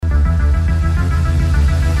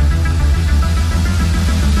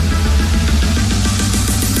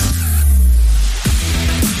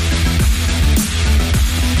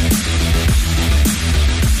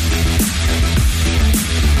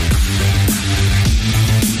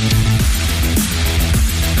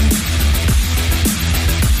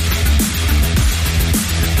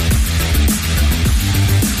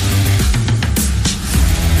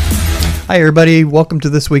Hi, everybody. Welcome to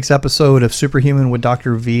this week's episode of Superhuman with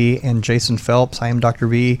Dr. V and Jason Phelps. I am Dr.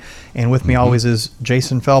 V, and with me always is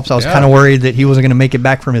Jason Phelps. I was kind of worried that he wasn't going to make it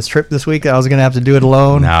back from his trip this week. I was going to have to do it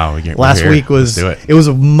alone. No, Last week was it was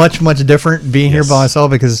much different being here by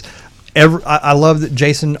myself because I love that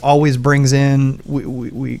Jason always brings in.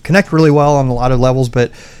 We connect really well on a lot of levels,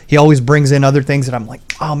 but he always brings in other things that I'm like,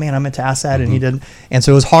 oh man, I meant to ask that, and he didn't. And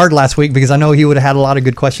so it was hard last week because I know he would have had a lot of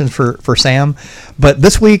good questions for Sam. But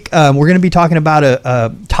this week we're going to be talking about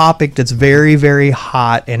a topic that's very, very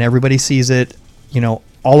hot, and everybody sees it,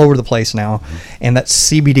 all over the place now, and that's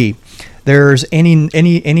CBD. There's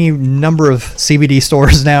any number of CBD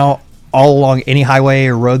stores now all along any highway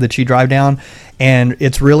or road that you drive down. And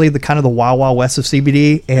it's really the kind of the wild, wild west of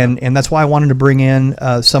CBD. And that's why I wanted to bring in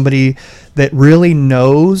somebody that really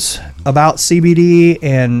knows about CBD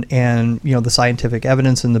and the scientific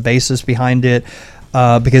evidence and the basis behind it.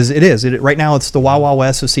 Because right now it's the wild, wild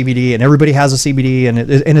west of CBD, and everybody has a CBD, and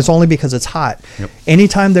it's only because it's hot. Yep.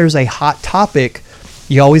 Anytime there's a hot topic,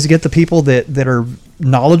 you always get the people that are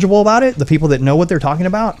knowledgeable about it, the people that know what they're talking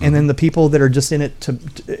about, and then the people that are just in it to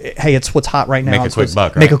hey, it's what's hot right now. Make a quick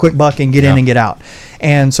buck, Make a quick buck and get in and get out.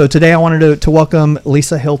 And so today I wanted to welcome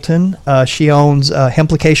Lisa Hilton. She owns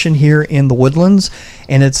Hemplication here in the Woodlands,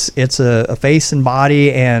 and it's a face and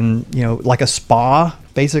body and like a spa.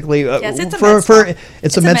 Basically, yes, it's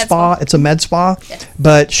a med spa. It's a med spa, yes.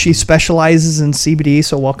 But she specializes in CBD.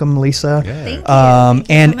 So welcome, Lisa. Yeah. Thank you. Thank you so much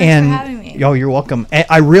for having me. Yo, you're welcome. And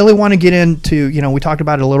I really want to get into. We talked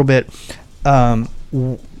about it a little bit. Tell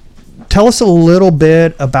us a little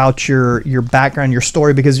bit about your background, your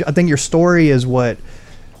story, because I think your story is what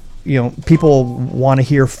people want to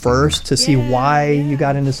hear first to see why you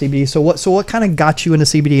got into CBD. So what kind of got you into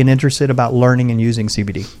CBD and interested about learning and using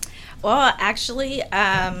CBD? Well, actually,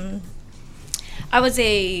 I was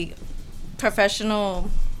a professional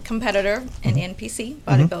competitor in NPC,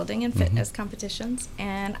 bodybuilding and fitness competitions,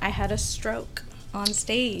 and I had a stroke on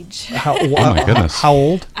stage. Oh my goodness. How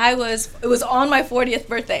old? It was on my 40th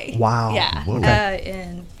birthday. Wow. Yeah. Okay.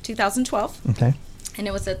 In 2012. Okay. And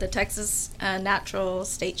it was at the Texas Natural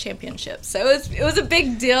State Championship. So it was a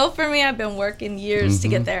big deal for me. I've been working years to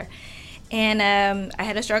get there. And I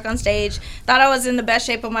had a stroke on stage. Thought I was in the best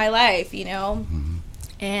shape of my life, and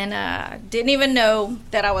didn't even know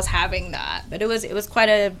that I was having that. But it was quite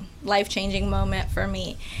a life-changing moment for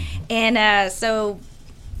me. And so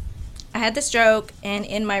I had the stroke, and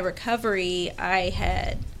in my recovery, I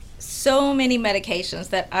had so many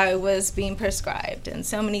medications that I was being prescribed, and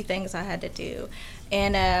so many things I had to do.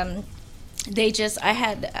 And I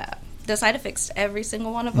had the side effects, every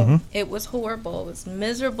single one of them. It was horrible. It was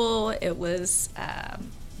miserable. It was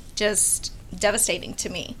just devastating to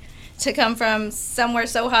me to come from somewhere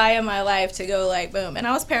so high in my life to go like boom. And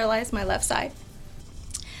I was paralyzed, my left side.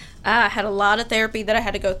 I had a lot of therapy that I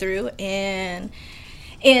had to go through, and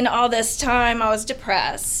in all this time I was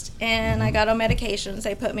depressed, and I got on medications.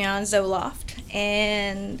 They put me on Zoloft,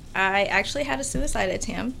 and I actually had a suicide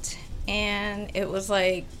attempt, and it was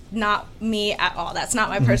like not me at all. That's not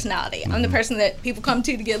my personality. I'm the person that people come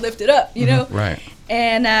to get lifted up, Right.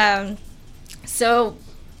 And so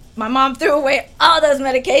my mom threw away all those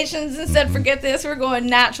medications and said, forget this, we're going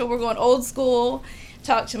natural, we're going old school.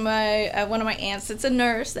 Talked to my one of my aunts that's a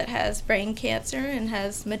nurse that has brain cancer and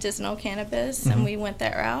has medicinal cannabis, and we went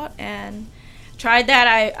that route and tried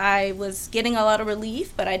that. I was getting a lot of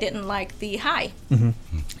relief, but I didn't like the high.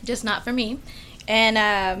 Just not for me.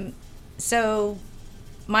 And so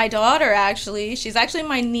my daughter, she's actually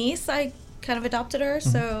my niece. I kind of adopted her.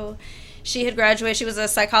 So she had graduated. She was a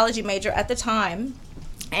psychology major at the time,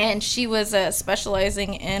 and she was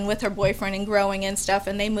specializing with her boyfriend in growing and stuff,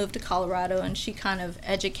 and they moved to Colorado, and she kind of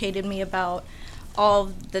educated me about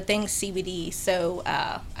all the things CBD. So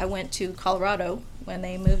I went to Colorado when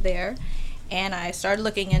they moved there, and I started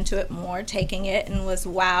looking into it more, taking it, and was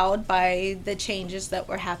wowed by the changes that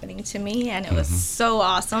were happening to me, and it was so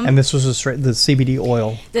awesome. And this was the CBD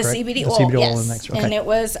oil, the correct? CBD the oil, CBD yes. Oil next, okay. And it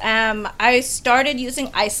was, I started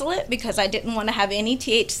using isolate because I didn't want to have any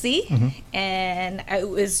THC, and I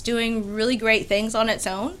was doing really great things on its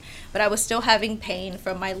own, but I was still having pain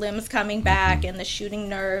from my limbs coming back and the shooting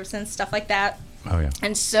nerves and stuff like that. Oh, yeah.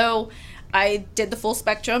 And so I did the full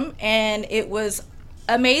spectrum, and it was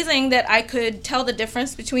amazing that I could tell the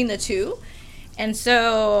difference between the two. And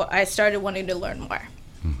so I started wanting to learn more.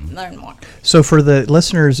 So for the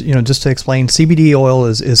listeners, just to explain, CBD oil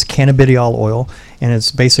is cannabidiol oil, and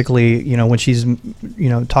it's basically, when she's,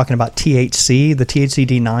 talking about THC, the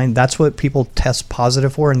THC-D9, that's what people test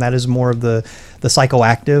positive for, and that is more of the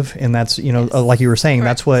psychoactive, and that's, like you were saying,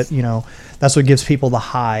 correct. That's what gives people the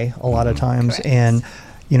high a lot of times. Correct. And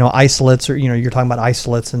isolates, or you're talking about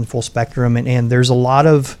isolates and full spectrum, and there's a lot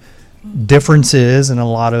of differences and a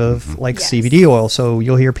lot of Yes. CBD oil. So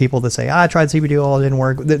you'll hear people that say, I tried CBD oil, it didn't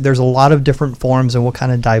work. There's a lot of different forms, and we'll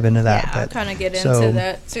kind of dive into that. Yeah, I'll kind of get into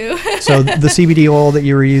that too. So the CBD oil that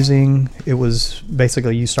you were using, it was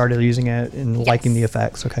basically you started using it and liking the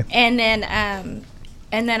effects. Okay. And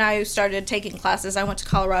then I started taking classes. I went to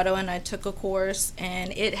Colorado and I took a course,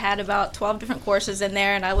 and it had about 12 different courses in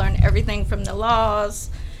there, and I learned everything from the laws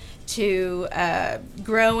to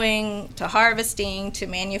growing, to harvesting, to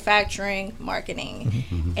manufacturing,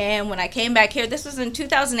 marketing. And when I came back here, this was in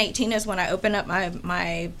 2018 is when I opened up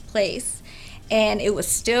my place, and it was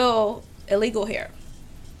still illegal here.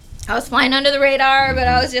 I was flying under the radar, but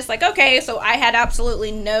I was just like, okay, so I had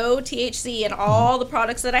absolutely no THC in all the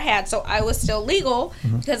products that I had, so I was still legal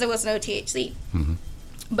because there was no THC.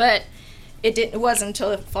 But it wasn't until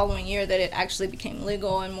the following year that it actually became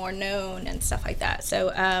legal and more known and stuff like that.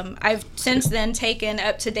 So I've since then taken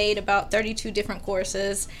up to date about 32 different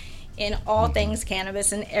courses in all things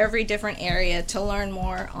cannabis in every different area to learn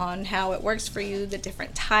more on how it works for you, the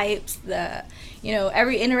different types,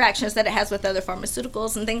 every interactions that it has with other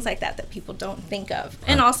pharmaceuticals and things like that people don't think of.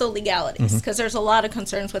 And also legalities, because there's a lot of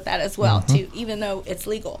concerns with that as well too, even though it's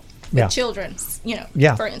legal with children,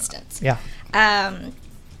 for instance.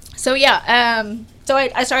 So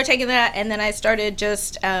I started taking that, and then I started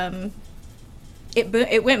just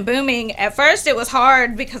it went booming. At first it was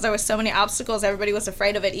hard because there were so many obstacles. Everybody was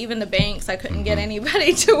afraid of it, even the banks. I couldn't get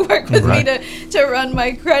anybody to work with me to run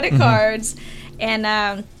my credit cards. And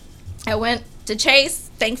I went to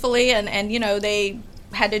Chase, thankfully, and they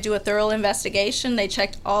had to do a thorough investigation. They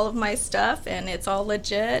checked all of my stuff, and it's all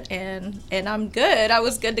legit, and I'm good. I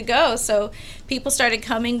was good to go. So people started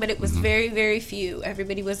coming, but it was very, very few.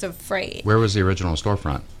 Everybody was afraid. Where was the original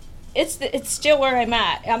storefront? It's still where I'm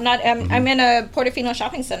at. I'm in a Portofino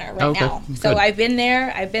shopping center right now. So Good. I've been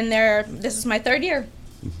there. This is my third year.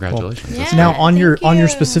 Congratulations. Yeah. Now on your you.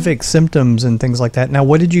 specific symptoms and things like that. Now,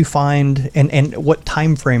 what did you find, and what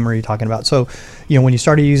time frame are you talking about? So, when you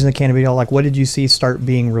started using the cannabis oil, what did you see start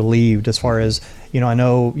being relieved as far as, I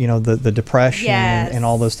know, the depression and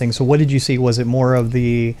all those things. So what did you see? Was it more of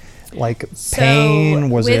the pain?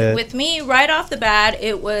 With me right off the bat,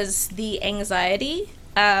 it was the anxiety.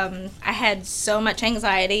 I had so much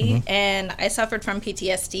anxiety, and I suffered from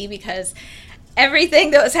PTSD because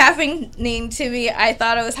everything that was happening to me, I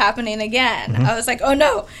thought it was happening again. I was like, oh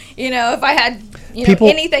no, if I had,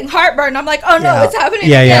 anything heartburn, I'm like, oh no, it's happening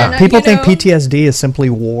again. Yeah. People think PTSD is simply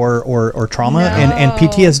war or trauma, and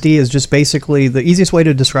PTSD is just basically, the easiest way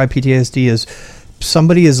to describe PTSD is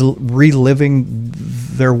somebody is reliving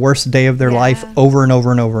their worst day of their life over and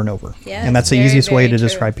over and over and over. Yeah, and that's the easiest way to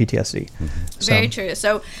describe PTSD. Very true.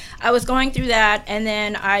 So I was going through that, and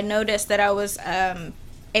then I noticed that I was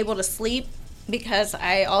able to sleep because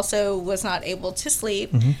I also was not able to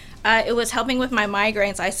sleep. It was helping with my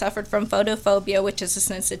migraines. I suffered from photophobia, which is a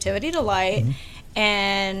sensitivity to light,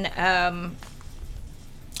 and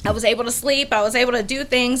I was able to sleep. I was able to do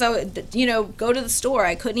things. I would, go to the store.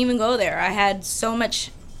 I couldn't even go there. I had so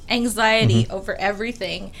much anxiety over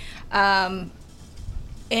everything. And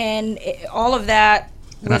all of that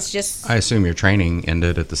was just... I assume your training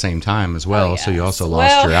ended at the same time as well, so you also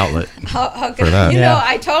lost your outlet for that.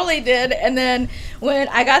 I totally did. And then when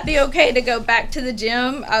I got the okay to go back to the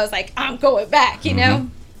gym, I was like, I'm going back,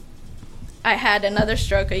 I had another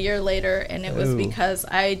stroke a year later, and it was because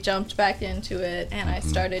I jumped back into it and I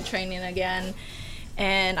started training again.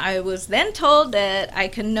 And I was then told that I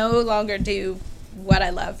could no longer do what I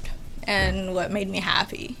loved and what made me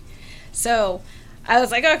happy. So I was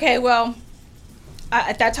like, okay, well,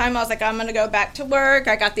 at that time I was like, I'm going to go back to work.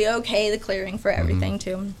 I got the clearing for everything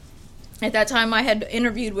too. At that time I had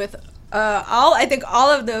interviewed with all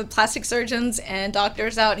of the plastic surgeons and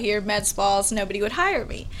doctors out here, med spas. Nobody would hire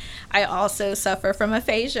me. I also suffer from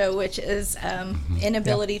aphasia, which is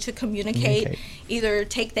inability to communicate, either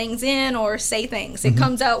take things in or say things. It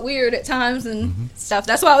comes out weird at times and stuff.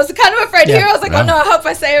 That's why I was kind of afraid here. I was like, oh no, I hope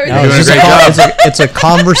I say everything. No, it's a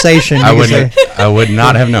conversation. I would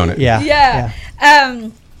not have known it. Yeah.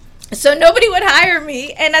 So nobody would hire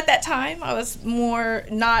me, and at that time I was more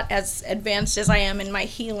not as advanced as I am in my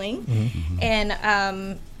healing,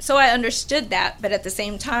 and so I understood that. But at the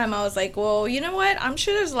same time I was like, well, you know what, I'm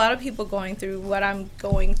sure there's a lot of people going through what I'm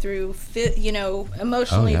going through,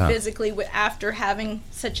 emotionally, physically, after having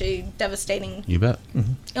such a devastating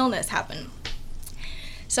illness happen.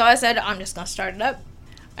 So I said, I'm just gonna start it up,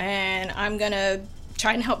 and I'm gonna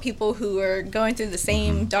try and help people who are going through the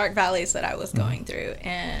same dark valleys that I was going through,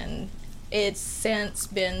 and it's since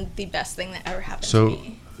been the best thing that ever happened to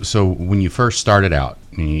me. So when you first started out,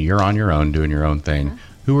 you're on your own, doing your own thing.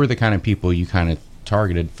 Who were the kind of people you kind of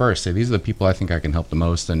targeted first? Say, these are the people I think I can help the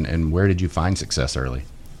most, and where did you find success early?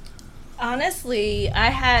 Honestly,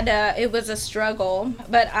 I had it was a struggle,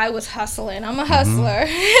 but I was hustling. I'm a hustler.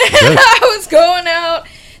 I was going out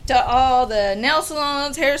to all the nail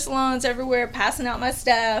salons, hair salons, everywhere, passing out my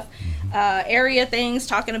stuff, area things,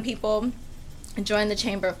 talking to people. Joined the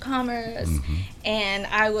Chamber of Commerce, and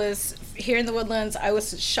I was here in the Woodlands. I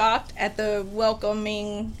was shocked at the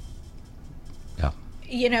welcoming,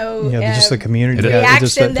 just the community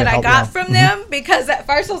reaction that I got from them, because at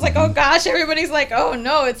first I was like, oh gosh, everybody's like, oh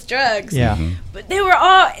no, it's drugs. But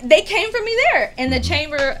they came from me there, and the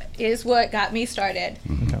Chamber is what got me started.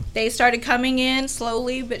 They started coming in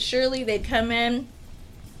slowly but surely. They'd come in,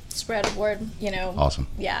 spread a word, Awesome.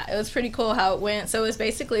 Yeah, it was pretty cool how it went. So it was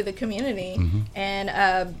basically the community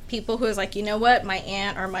and people who was like, you know what, my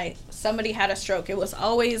aunt or somebody had a stroke. It was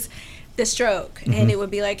always the stroke, and it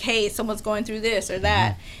would be like, hey, someone's going through this or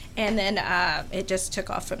that, and then it just took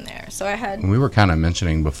off from there. So we were kind of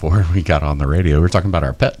mentioning before we got on the radio, we were talking about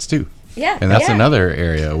our pets too. Yeah, and that's another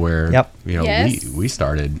area where Yep. we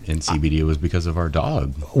started in CBD. It was because of our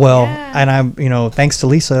dog. Well, and I'm thanks to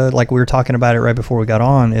Lisa, like we were talking about it right before we got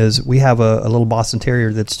on, is we have a little Boston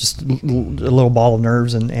Terrier that's just a little ball of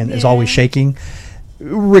nerves and is always shaking,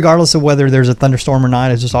 regardless of whether there's a thunderstorm or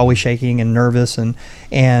not. Is just always shaking and nervous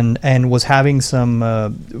and was having some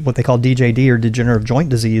what they call DJD, or degenerative joint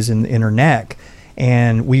disease, in her neck.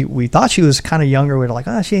 And we thought she was kind of younger. We were like,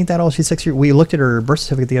 she ain't that old. She's 6 years. We looked at her birth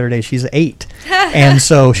certificate the other day. She's 8. And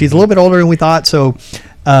so she's a little bit older than we thought. So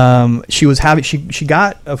she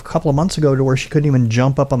got a couple of months ago to where she couldn't even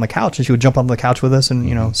jump up on the couch. And she would jump up on the couch with us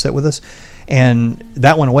and, sit with us. And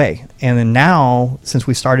that went away. And then now, since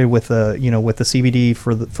we started with the CBD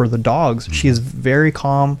for the dogs, she is very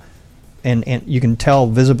calm. And you can tell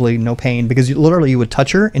visibly no pain, because you would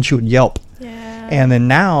touch her and she would yelp. Yeah. And then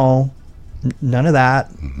now, none of that.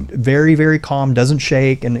 Very, very calm. Doesn't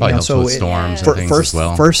shake, and helps with storms and things as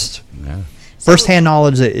well. First-hand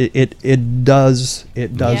knowledge that it does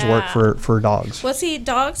work for dogs. Well, see,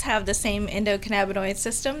 dogs have the same endocannabinoid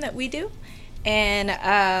system that we do, and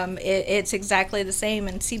it's exactly the same.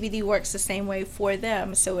 And CBD works the same way for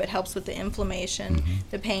them, so it helps with the inflammation,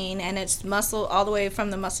 the pain, and it's muscle all the way from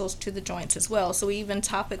the muscles to the joints as well. So even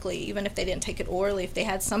topically, even if they didn't take it orally, if they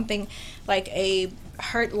had something like a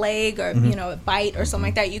hurt leg or a bite or something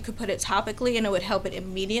like that, you could put it topically and it would help it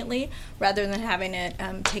immediately rather than having it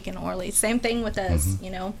taken orally. Same thing with us,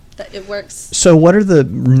 it works. So what are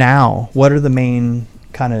the main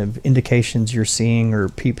kind of indications you're seeing or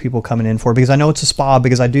people coming in for? Because I know it's a spa,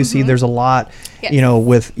 because I do see there's a lot,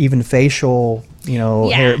 with even facial,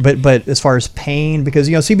 hair, but as far as pain, because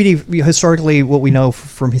CBD historically, what we know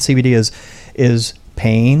from CBD is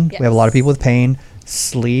pain. We have a lot of people with pain,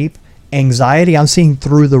 sleep, anxiety. I'm seeing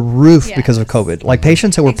through the roof because of COVID. Like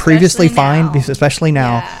patients that were previously fine, especially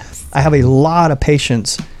now. Yes. I have a lot of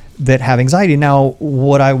patients that have anxiety. Now,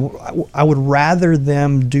 what I would rather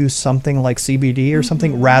them do something like CBD or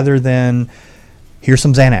something rather than here's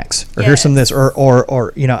some Xanax or here's some this or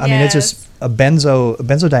I mean, it's just a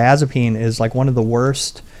benzodiazepine is like one of the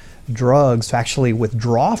worst drugs to actually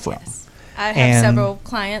withdraw from. Yes. I have several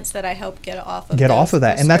clients that I help get off of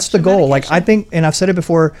that. And that's the goal. Like I think, and I've said it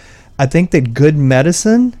before, I think that good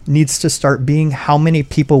medicine needs to start being how many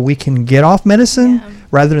people we can get off medicine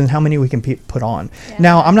rather than how many we can put on. Yeah.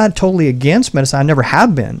 Now, I'm not totally against medicine. I never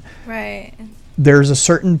have been. Right. There's a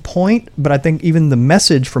certain point, but I think even the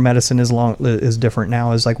message for medicine is different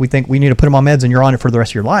now. Is like we think we need to put them on meds and you're on it for the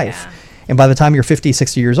rest of your life. Yeah. And by the time you're 50,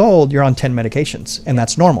 60 years old, you're on 10 medications, and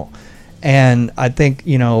that's normal. And I think,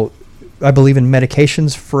 I believe in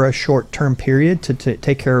medications for a short-term period to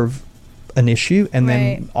take care of an issue and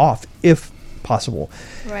then off if possible.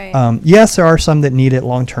 Right. Yes, there are some that need it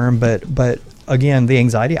long term, but again, the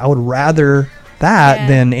anxiety, I would rather that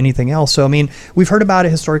than anything else. So I mean, we've heard about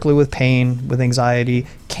it historically with pain, with anxiety,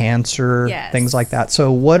 cancer, things like that.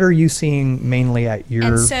 So what are you seeing mainly at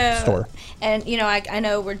your store? And I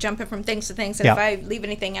know we're jumping from things to things, and if I leave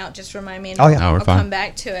anything out, just remind me and I'll come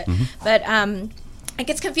back to it. But it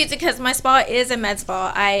gets confusing because my spa is a med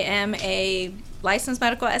spa. I am a licensed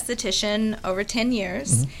medical esthetician over 10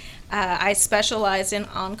 years. I specialize in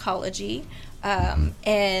oncology.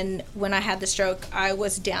 And when I had the stroke, I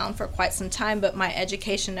was down for quite some time, but my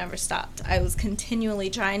education never stopped. I was continually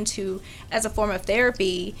trying to, as a form of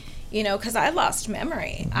therapy, because I lost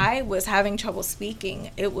memory. I was having trouble speaking.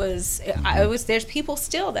 There's people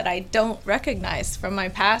still that I don't recognize from my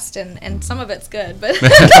past, and some of it's good, but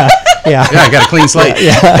I got a clean slate.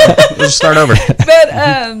 We'll just start over.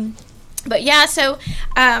 But But yeah, so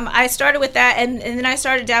I started with that, and then I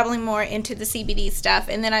started dabbling more into the CBD stuff,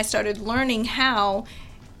 and then I started learning how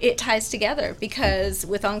it ties together, because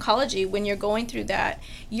with oncology, when you're going through that,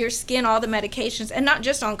 your skin, all the medications, and not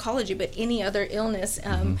just oncology, but any other illness,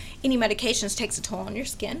 any medications takes a toll on your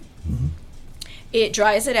skin. It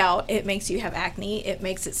dries it out. It makes you have acne. It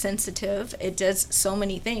makes it sensitive. It does so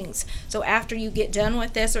many things. So after you get done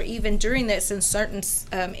with this, or even during this, in certain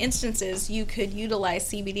instances, you could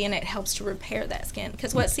utilize CBD, and it helps to repair that skin.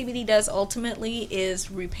 Because what CBD does ultimately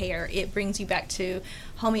is repair. It brings you back to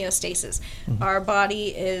homeostasis. Our body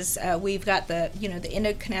is, we've got the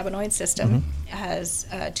endocannabinoid system has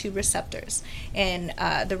 2 receptors. And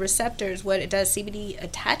the receptors, what it does, CBD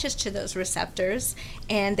attaches to those receptors,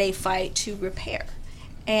 and they fight to repair.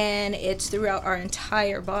 And it's throughout our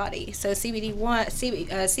entire body. So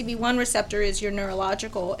CB1 receptor is your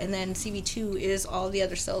neurological, and then CB2 is all the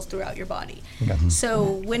other cells throughout your body. So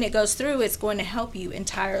when it goes through, it's going to help you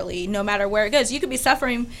entirely, no matter where it goes. You could be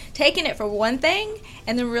suffering, taking it for one thing,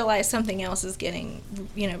 and then realize something else is getting,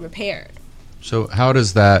 repaired. So how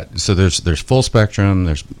does that? So there's full spectrum.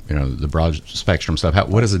 There's the broad spectrum stuff.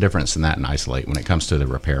 What is the difference in that and isolate when it comes to the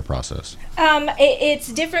repair process?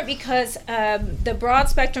 It's different because the broad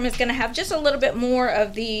spectrum is going to have just a little bit more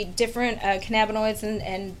of the different cannabinoids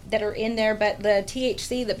and that are in there, but the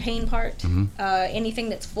THC, the pain part, anything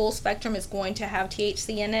that's full spectrum is going to have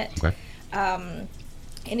THC in it. Okay.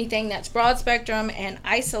 Anything that's broad spectrum and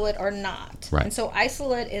isolate are not. Right. And so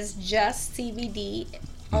isolate is just CBD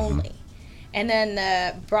only. And then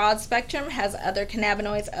the broad spectrum has other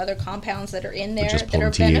cannabinoids, other compounds that are in there that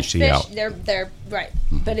are beneficial. They're right,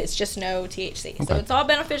 but it's just no THC. Okay. So it's all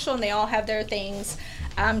beneficial, and they all have their things.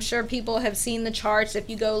 I'm sure people have seen the charts. If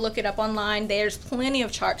you go look it up online, there's plenty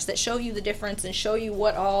of charts that show you the difference and show you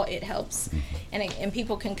what all it helps, and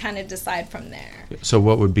people can kind of decide from there. So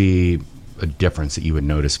what would be a difference that you would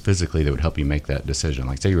notice physically that would help you make that decision?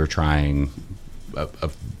 Like, say you were trying a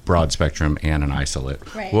broad spectrum and an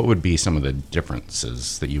isolate. Right. What would be some of the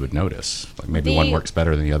differences that you would notice? Like maybe one works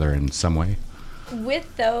better than the other in some way?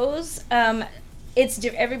 With those,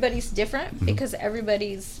 everybody's different because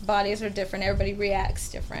everybody's bodies are different. Everybody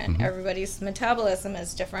reacts different. Everybody's metabolism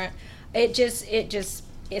is different. It's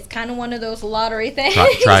kind of one of those lottery things.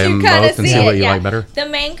 Try them both and see what you like better. The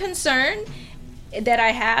main concern that I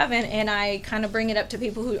have, and I kind of bring it up to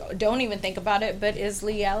people who don't even think about it, but is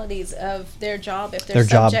legalities of their job. If they're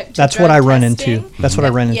subject to That's drug what I run testing. into. That's what I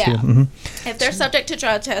run into. If they're subject to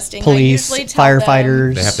drug testing, police, I usually tell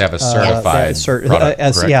firefighters, they have to have a certified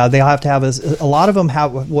product, they have to have a lot of them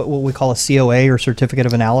have what we call a COA, or certificate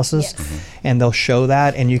of analysis, and they'll show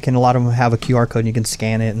that, and a lot of them have a QR code, and you can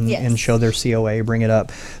scan it and show their COA, bring it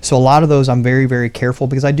up. So a lot of those I'm very, very careful,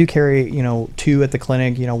 because I do carry 2 at the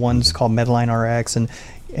clinic. One's called Medline RX, and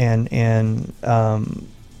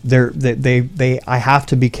I have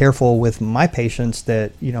to be careful with my patients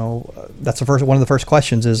that that's one of the first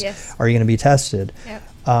questions is, are you going to be tested?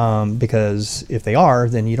 Yep. Because if they are,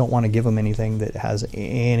 then you don't want to give them anything that has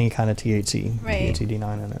any kind of THC,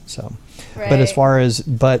 THC-D9 in it. So,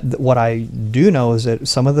 but what I do know is that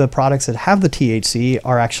some of the products that have the THC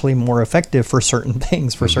are actually more effective for certain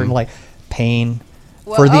things, for certain like pain.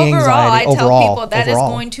 Well, for the anxiety. I tell people that is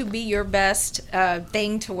going to be your best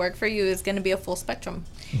thing to work for you, is going to be a full spectrum.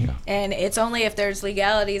 Yeah. And it's only if there's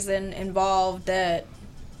legalities involved that,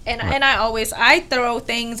 and I throw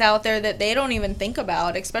things out there that they don't even think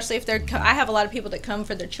about, especially if I have a lot of people that come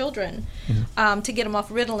for their children to get them off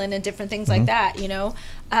Ritalin and different things like that,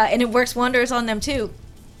 and it works wonders on them too.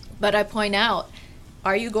 But I point out,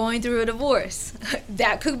 are you going through a divorce?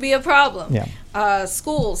 That could be a problem. Yeah.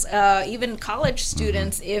 Schools, even college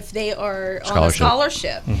students, if they are on a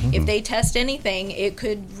scholarship, if they test anything, it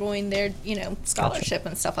could ruin their, scholarship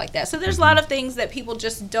and stuff like that. So there's a lot of things that people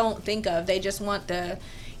just don't think of. They just want the,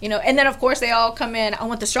 and then of course they all come in, I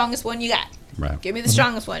want the strongest one you got. Right. Give me the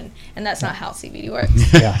strongest one, and that's not how CBD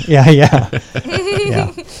works. Yeah.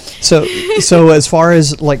 So as far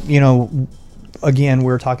as again,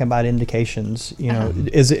 we're talking about indications.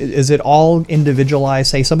 Is it all individualized?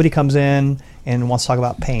 Say somebody comes in and wants to talk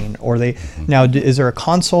about pain, or is there a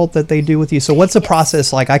consult that they do with you? So what's the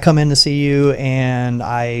process like? I come in to see you and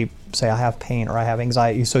I say I have pain or I have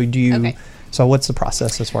anxiety. So do you? Okay. So what's the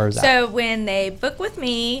process as far as that? So when they book with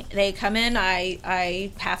me, they come in.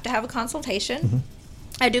 I have to have a consultation.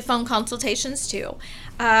 I do phone consultations too.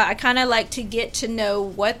 I kind of like to get to know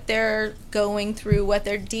what they're going through, what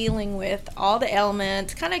they're dealing with, all the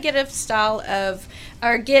elements, kind of get a style of,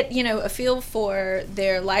 or get, a feel for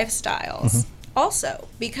their lifestyles also,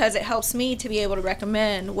 because it helps me to be able to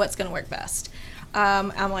recommend what's going to work best.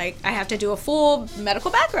 I have to do a full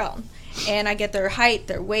medical background. and I get their height,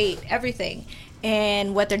 their weight, everything,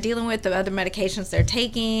 and what they're dealing with, the other medications they're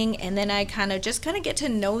taking, and then I kind of get to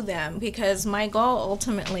know them, because my goal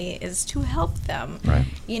ultimately is to help them. Right.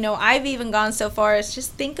 You know, I've even gone so far as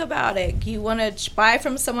just think about it. You want to buy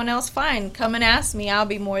from someone else, fine, come and ask me. I'll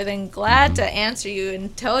be more than glad to answer you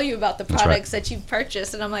and tell you about the products that you've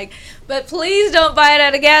purchased. And I'm like, but please don't buy it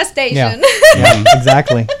at a gas station. Yeah,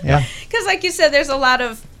 exactly. Yeah. Because like you said, there's a lot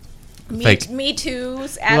of Me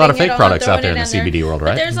Too's, a lot of fake products out there in the CBD world,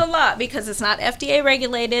 right? But there's a lot, because it's not FDA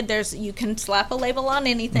regulated. You can slap a label on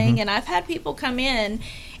anything, and I've had people come in,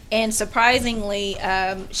 and surprisingly,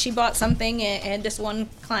 she bought something, and this one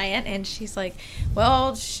client, and she's like,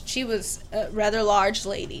 well, she was a rather large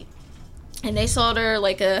lady, and they sold her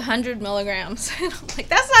like 100 milligrams. And I'm like,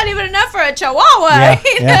 that's not even enough for a Chihuahua.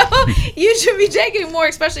 You know, you should be taking more,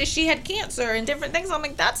 especially she had cancer and different things. I'm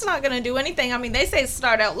like, that's not going to do anything. I mean, they say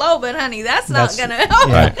start out low, but honey, that's not going to help.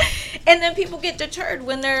 Right. And then people get deterred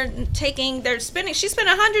when they're spending. She spent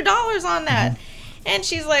 $100 on that. And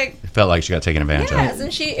she's like, it felt like she got taken advantage of. Yes,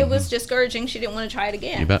 and it was discouraging. She didn't want to try it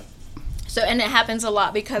again. You bet. So, and it happens a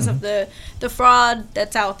lot because of the fraud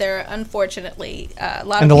that's out there, unfortunately. A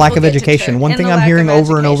lot and of the lack of get education. deterred. One And thing the I'm lack hearing of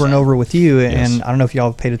over and over and education. over with you, Yes. and I don't know if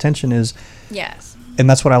y'all have paid attention, is, Yes. and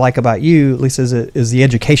that's what I like about you, Lisa, is the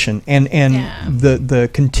education and Yeah. the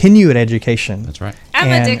continued education. That's right. I'm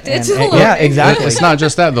addicted to and the yeah, learning. exactly. It's not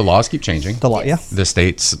just that. The laws keep changing. The law, yeah. The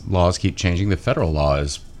state's laws keep changing. The federal law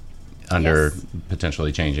is under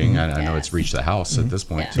potentially changing. I know it's reached the House at this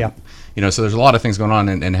point. Yeah. So, Yeah. you know, so there's a lot of things going on,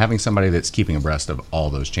 and having somebody that's keeping abreast of all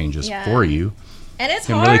those changes for you And it's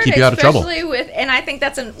can hard, really keep you out of trouble. especially with, and I think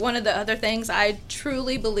that's one of the other things. I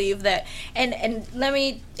truly believe that, and let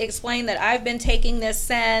me explain that I've been taking this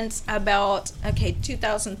since about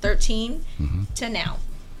 2013 to now,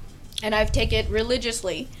 and I've taken it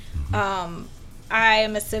religiously. I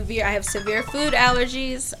have severe food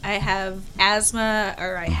allergies. I have asthma,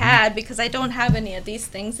 or I had, because I don't have any of these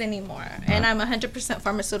things anymore. And I'm 100%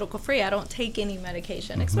 pharmaceutical free. I don't take any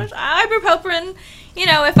medication, especially ibuprofen. You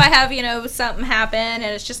know, if I have, something happen, and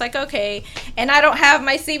it's just like, okay, and I don't have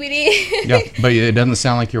my CBD. Yeah, but it doesn't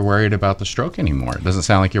sound like you're worried about the stroke anymore. It doesn't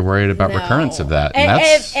sound like you're worried about recurrence of that.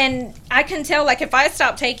 And I can tell, like, if I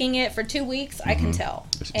stop taking it for 2 weeks, I can tell.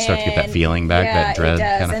 You start to get that feeling back, that dread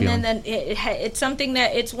kind of feeling. And then it's something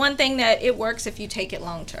that, it's one thing that it works if you take it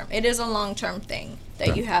long term. It is a long term thing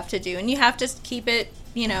that you have to do, and you have to keep it,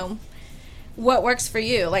 what works for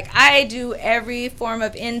you. Like, I do every form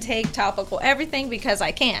of intake, topical, everything, because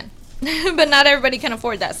I can. But not everybody can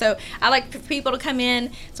afford that. So I like for people to come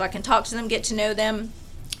in so I can talk to them, get to know them,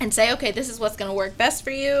 and say, okay, this is what's going to work best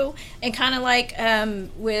for you. And kind of like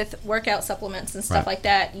with workout supplements and stuff like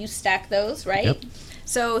that, you stack those, right? Yep.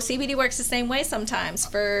 So CBD works the same way sometimes.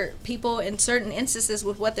 For people in certain instances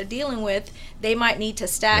with what they're dealing with, they might need to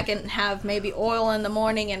stack and have maybe oil in the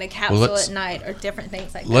morning and a capsule at night, or different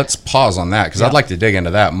things like that. Let's pause on that, because I'd like to dig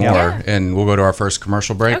into that more, and we'll go to our first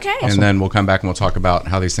commercial break, Okay. and then we'll come back and we'll talk about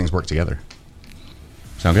how these things work together.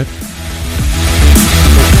 Sound good?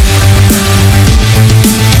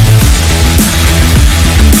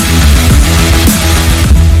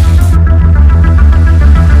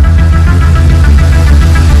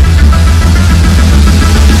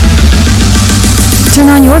 Turn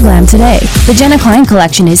on your glam today. The Jenna Klein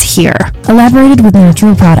collection is here, elaborated with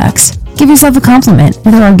natural products. Give yourself a compliment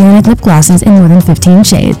with our organic lip glosses in more than 15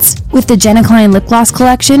 shades. With the Jenna Klein lip gloss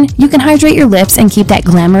collection, you can hydrate your lips and keep that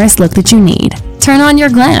glamorous look that you need. Turn on your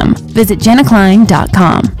glam. Visit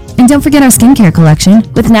jennaklein.com. And don't forget our skincare collection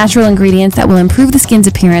with natural ingredients that will improve the skin's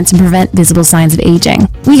appearance and prevent visible signs of aging.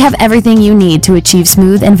 We have everything you need to achieve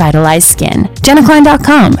smooth and vitalized skin.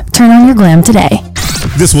 jennaklein.com. Turn on your glam today.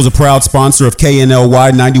 This was a proud sponsor of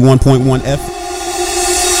KNLY 91.1 F.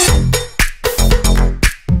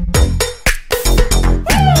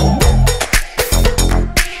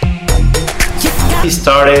 It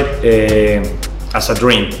started as a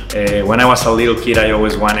dream. When I was a little kid, I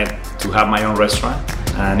always wanted to have my own restaurant.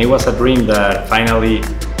 And it was a dream that finally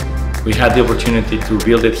we had the opportunity to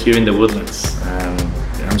build it here in the Woodlands. And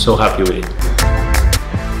I'm so happy with it.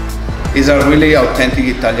 It's a really authentic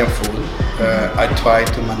Italian food. I try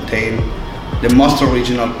to maintain the most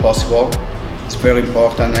original possible. It's very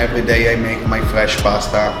important. Every day I make my fresh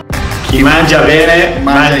pasta. Chi mangia bene,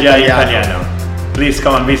 mangia italiano. Please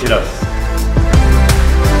come and visit us.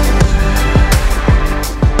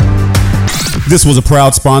 This was a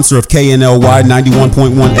proud sponsor of KNLY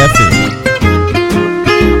 91.1 FM.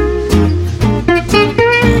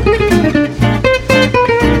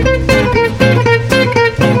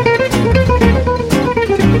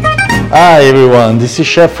 Hi everyone, this is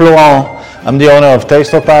Chef Laurent. I'm the owner of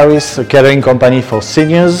Taste of Paris, a catering company for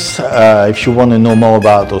seniors. If you want to know more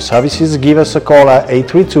about our services, give us a call at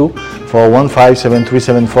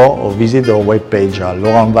 832-415-7374 or visit our webpage at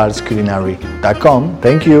laurentvalsculinary.com.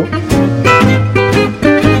 Thank you.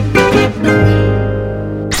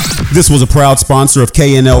 This was a proud sponsor of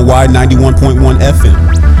KNLY 91.1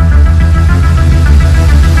 FM.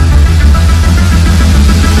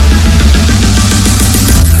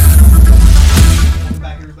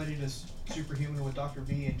 SuperHuman with Dr.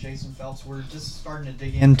 V and Jason Phelps. We're just starting to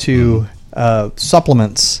dig into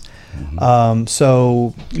supplements.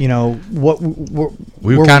 So what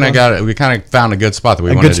we kind of found a good spot that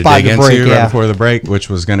we wanted to dig into right before the break, which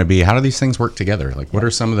was going to be, how do these things work together? Like, what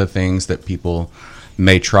are some of the things that people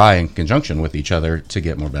may try in conjunction with each other to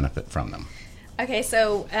get more benefit from them? Okay,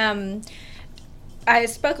 so I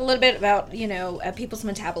spoke a little bit about, people's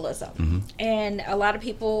metabolism. And a lot of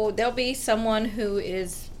people, there'll be someone who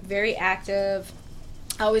is very active,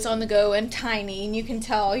 always on the go and tiny, and you can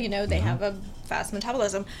tell, they have a fast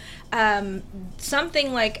metabolism.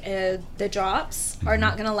 Something like the drops are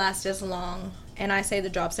not going to last as long. And I say the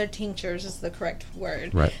drops are tinctures is the correct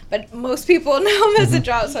word. Right. But most people know them as the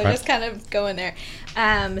drops, so I just kind of go in there.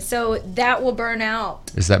 So that will burn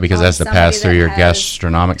out. Is that because it has to pass through your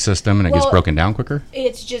gastronomic system and it gets broken down quicker?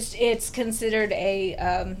 It's considered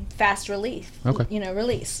a fast relief. Okay.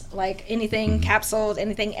 Release. Like anything capsules,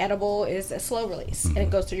 anything edible is a slow release, and it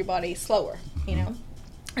goes through your body slower,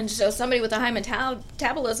 And so somebody with a high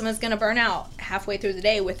metabolism is going to burn out halfway through the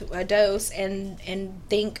day with a dose and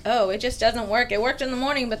think, oh, it just doesn't work. It worked in the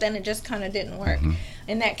morning, but then it just kind of didn't work.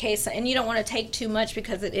 In that case, and you don't want to take too much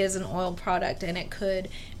because it is an oil product and it could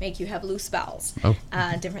make you have loose bowels,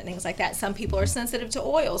 different things like that. Some people are sensitive to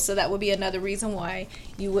oils, so that would be another reason why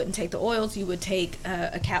you wouldn't take the oils. You would take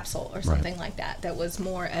a capsule or something like that was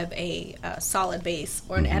more of a solid base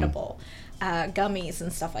or an edible. Gummies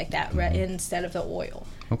and stuff like that instead of the oil,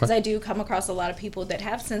 because I do come across a lot of people that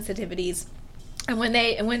have sensitivities, and when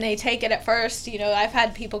they take it at first, I've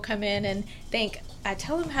had people come in and think, I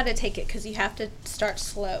tell them how to take it because you have to start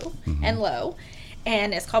slow and low,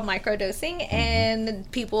 and it's called microdosing,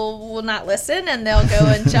 and people will not listen, and they'll go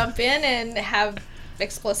and jump in and have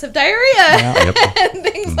explosive diarrhea and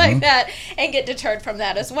things like that, and get deterred from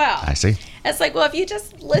that as well. I see. It's like, well, if you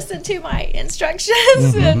just listen to my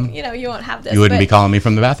instructions, then you won't have this. You wouldn't be calling me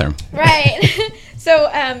from the bathroom, right? So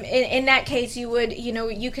in that case, you would,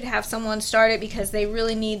 you could have someone start it because they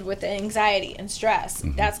really need with the anxiety and stress.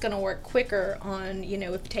 That's going to work quicker on,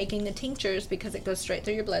 if taking the tinctures, because it goes straight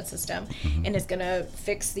through your blood system, and it's going to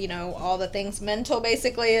fix, all the things mental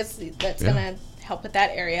basically that's going to help with that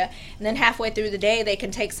area. And then halfway through the day, they can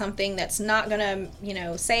take something that's not going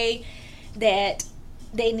to, say that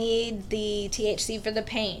they need the THC for the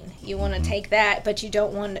pain. You want to take that, but you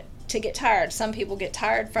don't want to get tired. Some people get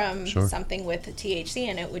tired from something with the THC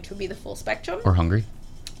in it, which would be the full spectrum. Or hungry?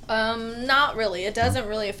 Not really. It doesn't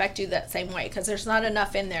really affect you that same way because there's not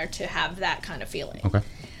enough in there to have that kind of feeling. Okay.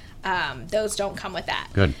 Those don't come with that.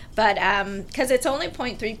 Good. But because it's only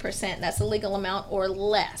 0.3%, that's the legal amount or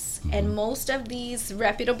less. And most of these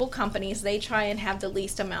reputable companies, they try and have the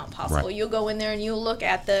least amount possible. You'll go in there and you'll look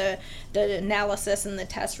at the analysis and the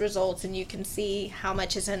test results, and you can see how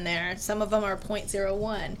much is in there. Some of them are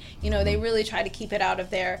 0.01. They really try to keep it out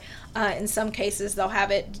of there. In some cases, they'll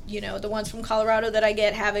have it, the ones from Colorado that I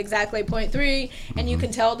get have exactly 0.3, and you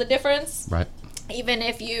can tell the difference. Right. Even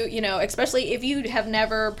if you, especially if you have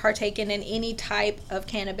never partaken in any type of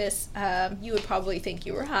cannabis, you would probably think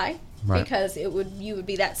you were high, because you would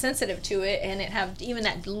be that sensitive to it, and it have even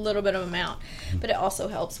that little bit of amount. But it also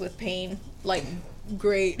helps with pain, like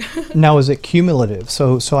great. Now, is it cumulative?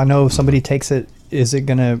 So I know if somebody takes it, is it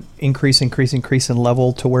going to increase in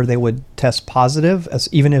level to where they would test positive,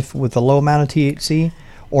 even if with a low amount of THC,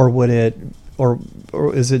 or would it, or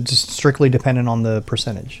is it just strictly dependent on the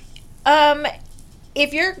percentage?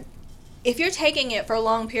 If you're taking it for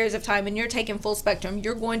long periods of time and you're taking full spectrum,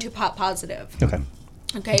 you're going to pop positive. Okay.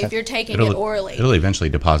 If you're taking it orally, it'll eventually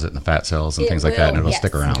deposit in the fat cells and things like that, and it'll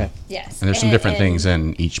stick around. Yes. And there's some different things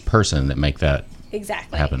in each person that make that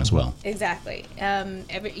happen as well. Exactly.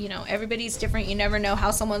 Everybody's different. You never know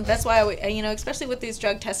how someone. That's why especially with these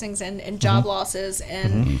drug testings and job losses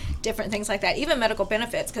and different things like that, even medical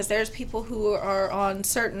benefits, because there's people who are on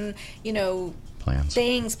certain plans,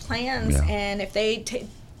 and if they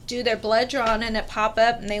do their blood drawn and it pop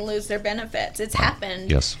up and they lose their benefits, it's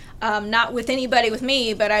happened. Yes. Not with anybody with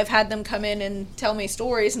me, but I've had them come in and tell me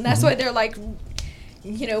stories, and that's why they're like,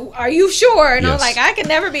 are you sure? And I'm Yes. like, I can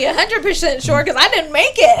never be 100% sure because I didn't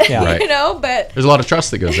make it, Yeah. Right. but There's a lot of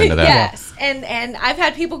trust that goes into that. yes. And I've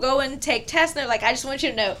had people go and take tests, and they're like, I just want you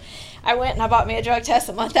to know, I went and I bought me a drug test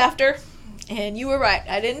a month after, and you were right.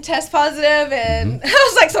 I didn't test positive, and I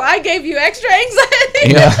was like, so I gave you extra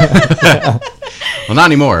anxiety? Yeah. Well, not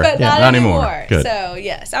anymore. But not anymore. Good. So,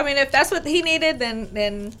 yes. I mean, if that's what he needed,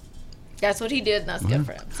 then that's what he did, and that's good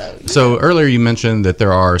for him. So earlier you mentioned that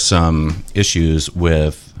there are some issues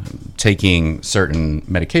with taking certain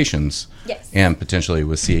medications Yes. and potentially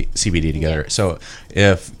with CBD together. So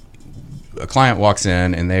if a client walks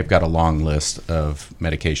in and they've got a long list of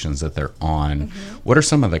medications that they're on, what are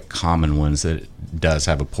some of the common ones that does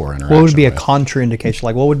have a poor interaction What would be a with? contraindication?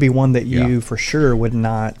 Like, what would be one that you for sure would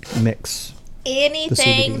not mix?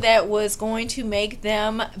 Anything that was going to make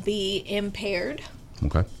them be impaired.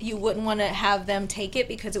 Okay. You wouldn't want to have them take it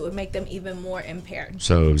because it would make them even more impaired.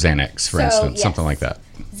 So Xanax, for instance, yes. something like that.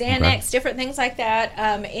 Xanax, different things like that.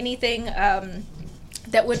 Anything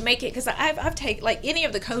that would make it, because I've taken like any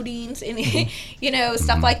of the codeines, any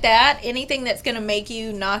stuff like that. Anything that's going to make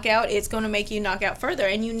you knock out, it's going to make you knock out further,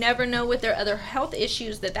 and you never know with their other health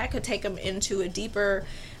issues that could take them into a deeper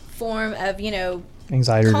form of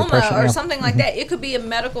Anxiety or coma depression, or yeah. something like that. It could be a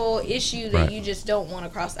medical issue that Right. you just don't want to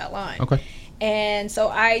cross that line. Okay. And so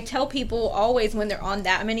I tell people always when they're on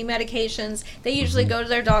that many medications, they usually go to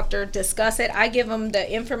their doctor, discuss it. I give them the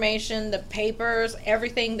information, the papers,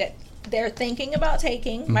 everything that they're thinking about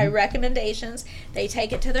taking, my recommendations. They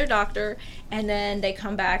take it to their doctor, and then they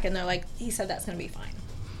come back and they're like, he said that's going to be fine.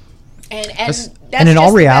 And that's and in just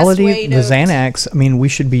all the best reality, way the Xanax, I mean, we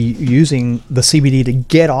should be using the CBD to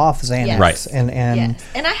get off Xanax. Yes. Right. And yes.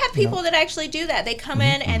 And I have people that actually do that. They come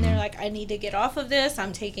in and they're like, I need to get off of this.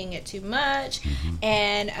 I'm taking it too much.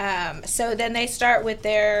 And so then they start with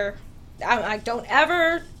their, I'm like, don't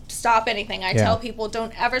ever stop anything. I tell people,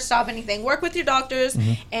 don't ever stop anything. Work with your doctors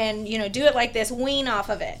and, do it like this. Wean off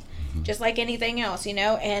of it. Just like anything else,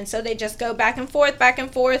 and so they just go back and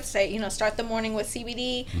forth, say, start the morning with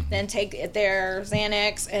CBD, then take their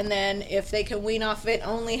Xanax, and then if they can wean off of it,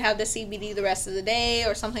 only have the CBD the rest of the day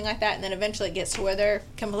or something like that, and then eventually it gets to where they're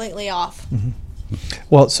completely off.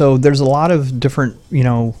 Well, so there's a lot of different,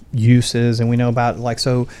 uses, and we know about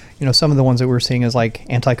some of the ones that we're seeing is like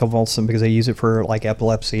anticonvulsant because they use it for like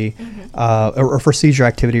epilepsy or for seizure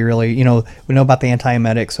activity. Really, we know about the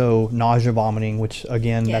antiemetic, so nausea, vomiting, which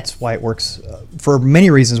again, that's why it works for many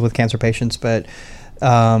reasons with cancer patients. But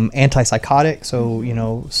antipsychotic,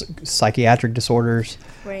 so psychiatric disorders,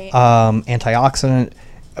 Right. Antioxidant.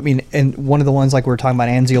 I mean, and one of the ones like we were talking about,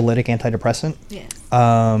 anxiolytic, antidepressant. Yes.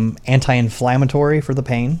 Anti-inflammatory for the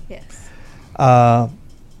pain. Yes.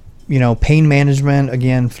 Pain management,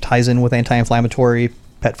 again, ties in with anti-inflammatory,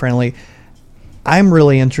 pet-friendly. I'm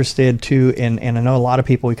really interested, too, and I know a lot of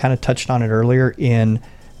people, we kind of touched on it earlier, in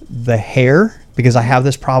the hair, because I have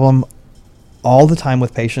this problem all the time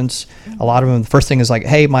with patients. A lot of them, the first thing is like,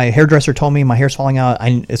 hey, my hairdresser told me my hair's falling out.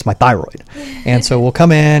 It's my thyroid. And so we'll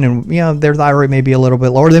come in and, their thyroid may be a little bit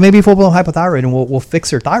lower. They may be full-blown hypothyroid, and we'll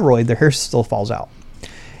fix their thyroid. Their hair still falls out.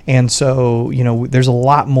 And so, there's a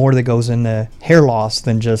lot more that goes into hair loss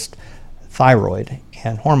than just thyroid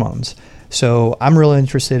and hormones. So I'm really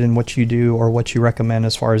interested in what you do or what you recommend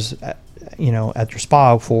as far as, at your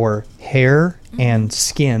spa for hair and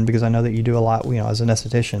skin, because I know that you do a lot, as an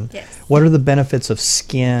esthetician. Yes. What are the benefits of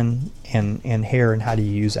skin and hair, and how do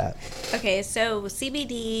you use that? Okay, so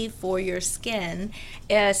CBD for your skin,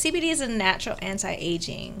 CBD is a natural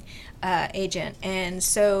anti-aging agent, and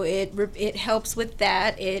so it helps with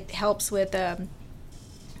that. It helps with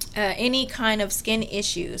any kind of skin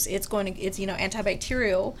issues. It's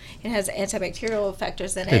antibacterial. It has antibacterial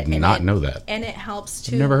factors in it. I did not know that. And it helps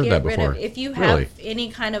to never heard get that rid before. of, if you have Really? any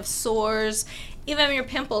kind of sores, even your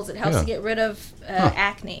pimples, it helps to get rid of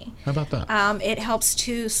acne. How about that? It helps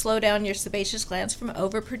to slow down your sebaceous glands from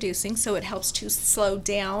overproducing, so it helps to slow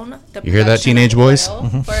down the You hear that, production teenage of boys? oil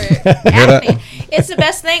for acne. It's the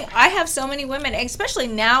best thing. I have so many women, especially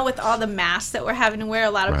now with all the masks that we're having to wear.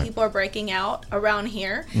 A lot of Right. people are breaking out around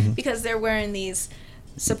here because they're wearing these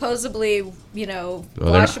supposedly,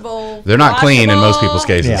 washable. they're not clean in most washable people's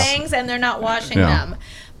cases. Yeah. things, and they're not washing them.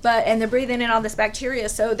 And they're breathing in all this bacteria,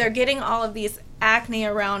 so they're getting all of these acne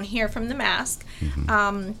around here from the mask.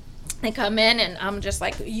 They come in, and I'm just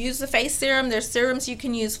like, use the face serum. There's serums you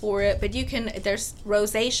can use for it, but there's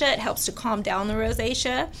rosacea. It helps to calm down the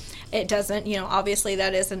rosacea. It doesn't, obviously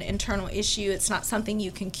that is an internal issue. It's not something you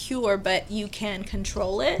can cure, but you can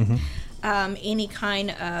control it. Any kind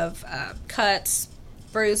of cuts,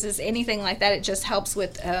 bruises, anything like that, it just helps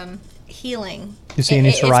with healing. Do you see any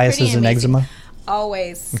It's pretty psoriasis and amazing. eczema?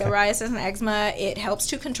 Always. Psoriasis and eczema, it helps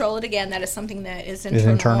to control it again. That is something that is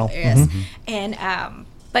internal. Yes. And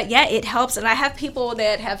but yeah, it helps. And I have people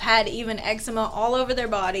that have had even eczema all over their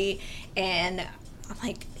body, and I'm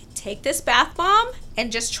like, take this bath bomb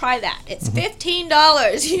and just try that. It's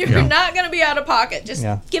 $15. You're not going to be out of pocket. Just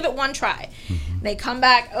give it one try. They come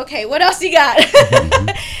back, okay, what else you got?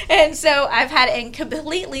 And so I've had it, and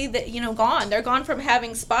completely, gone. They're gone from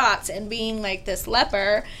having spots and being like this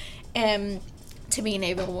leper, and to being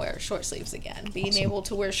able to wear short sleeves again, being able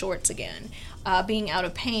to wear shorts again, being out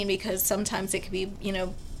of pain, because sometimes it could be,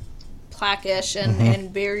 plaquish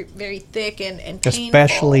and very, very thick and painful.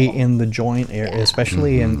 Especially in the joint area,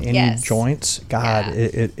 especially in any joints. God,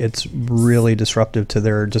 it's really disruptive to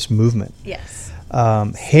their just movement. Yes.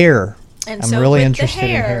 Hair. And I'm so really with interested the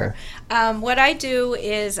in hair. What I do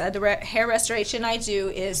is the hair restoration I do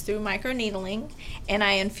is through microneedling, and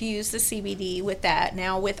I infuse the CBD with that.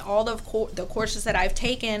 Now, with all the courses that I've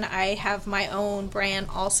taken, I have my own brand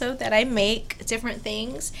also that I make different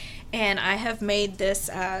things, and I have made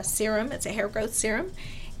this serum. It's a hair growth serum,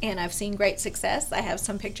 and I've seen great success. I have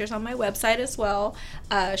some pictures on my website as well,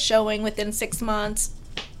 showing within 6 months,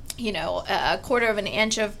 a quarter of an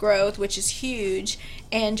inch of growth, which is huge.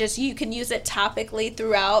 And just, you can use it topically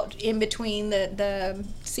throughout in between the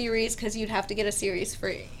series, because you'd have to get a series for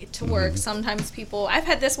it to work. Sometimes I've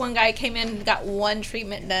had this one guy came in and got one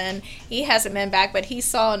treatment done. He hasn't been back, but he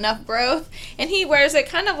saw enough growth, and he wears it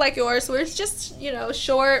kind of like yours, where it's just,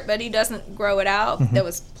 short, but he doesn't grow it out. That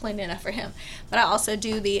was plenty enough for him. But I also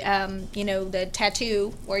do the, the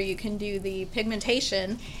tattoo, where you can do the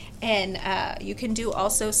pigmentation. And you can do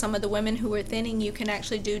also, some of the women who are thinning, you can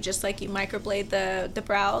actually do, just like you microblade the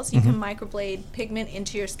brows, you can microblade pigment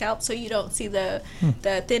into your scalp, so you don't see the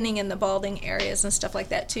thinning and the balding areas and stuff like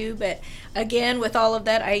that too. But again, with all of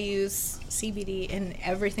that, I use CBD in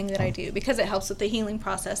everything that I do, because it helps with the healing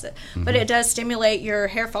process. But it does stimulate your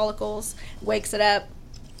hair follicles, wakes it up,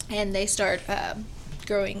 and they start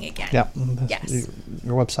growing again. Yep. Yes.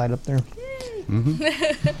 Your website up there.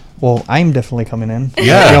 Well, I'm definitely coming in.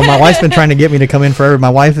 Yeah. My wife's been trying to get me to come in forever. My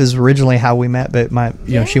wife is originally how we met, but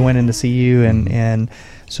she went in to see you, and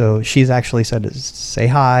so she's actually said to say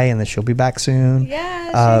hi and that she'll be back soon.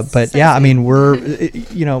 Yeah. But yeah, I mean, we're,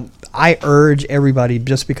 I urge everybody,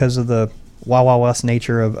 just because of the Wild West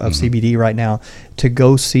nature of CBD right now, to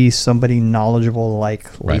go see somebody knowledgeable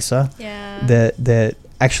like Lisa. Yeah. That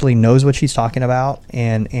actually knows what she's talking about,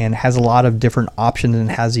 and has a lot of different options,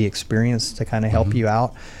 and has the experience to kind of help you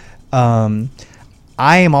out.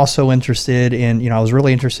 I am also interested in, I was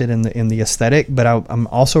really interested in the aesthetic, but I'm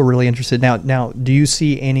also really interested now. Do you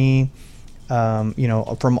see any,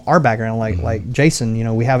 from our background, like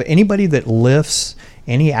Jason, we have anybody that lifts,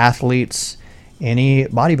 any athletes, any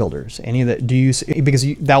bodybuilders, any that, do you see, because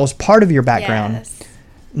that was part of your background. Yes.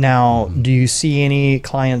 Now, do you see any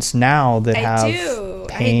clients now that have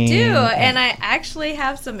pain? I do, and I actually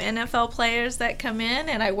have some NFL players that come in,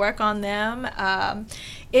 and I work on them.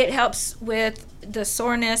 It helps with the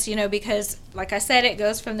soreness, because, like I said, it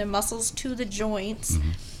goes from the muscles to the joints.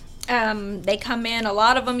 They come in, a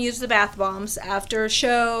lot of them use the bath bombs after a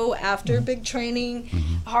show, after a big training,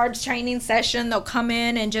 hard training session. They'll come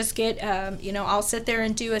in and just get, I'll sit there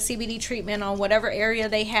and do a CBD treatment on whatever area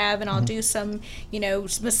they have, and I'll do some,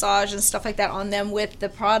 massage and stuff like that on them with the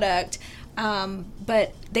product.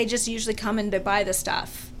 But they just usually come in to buy the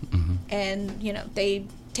stuff, and, they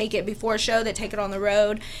take it before a show, they take it on the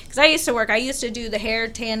road. Because I used to do the hair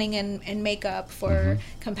tanning and makeup for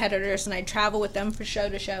competitors, and I'd travel with them for show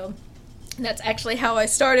to show. And that's actually how I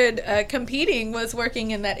started competing, was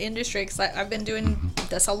working in that industry, because I've been doing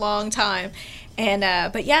this a long time. And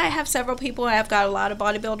but yeah, I have several people. I've got a lot of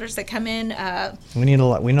bodybuilders that come in. We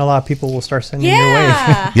know a lot of people will start sending your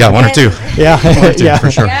way. Yeah, one or two. Yeah, yeah, for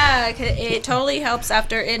sure. Yeah, it totally helps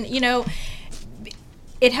after, and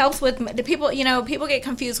it helps with the people. People get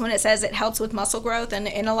confused when it says it helps with muscle growth, and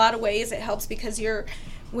in a lot of ways, it helps because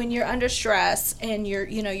when you're under stress and you're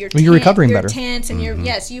recovering better. You're tense, and you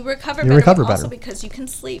recover you better. Recover but also better because you can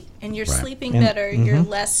sleep, and you're sleeping better. You're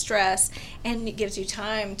less stressed, and it gives you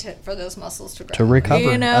time for those muscles to grow. To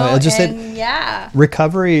recover. Yeah.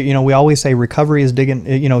 Recovery. We always say recovery is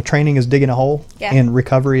digging. Training is digging a hole, and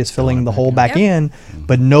recovery is filling the hole back in.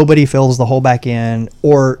 But nobody fills the hole back in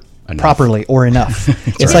properly or enough.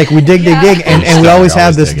 It's like we dig, and we always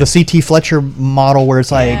have the CT Fletcher model where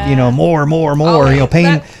it's like more,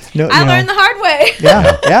 pain. I learned the hard way.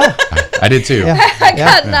 Yeah. I did too. Yeah. I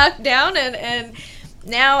got knocked down, and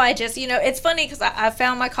now I just it's funny because I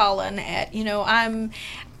found my calling at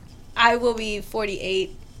I will be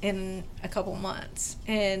 48 in a couple months,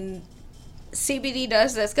 and CBD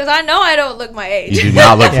does this, because I know I don't look my age. You do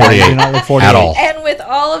not look 48, you do not look 48 at all. And with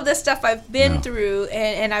all of the stuff I've been through,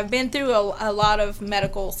 and I've been through a lot of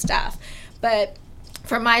medical stuff, but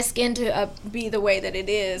for my skin to be the way that it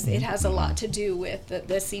is, it has a lot to do with the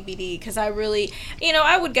CBD, because I really,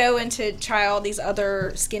 I would go in to try all these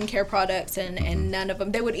other skincare products, and none of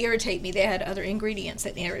them, they would irritate me. They had other ingredients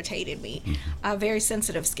that irritated me. Very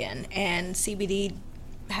sensitive skin, and CBD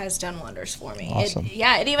has done wonders for me. Awesome.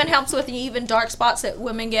 It even helps with even dark spots that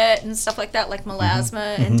women get and stuff like that, like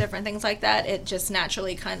melasma and different things like that. It just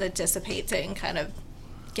naturally kind of dissipates it and kind of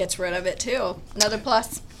gets rid of it too. Another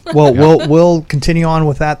plus. Well, we'll continue on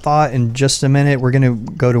with that thought in just a minute. We're going to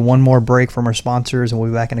go to one more break from our sponsors, and we'll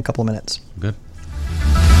be back in a couple of minutes. Good.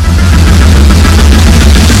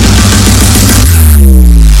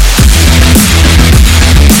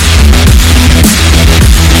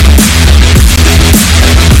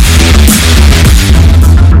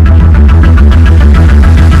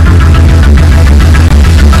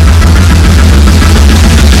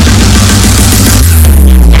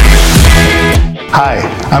 Hi,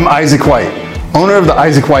 I'm Isaac White, owner of the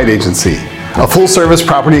Isaac White Agency, a full-service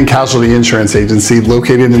property and casualty insurance agency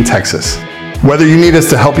located in Texas. Whether you need us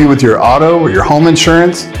to help you with your auto or your home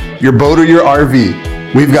insurance, your boat or your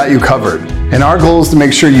RV, we've got you covered. And our goal is to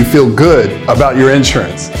make sure you feel good about your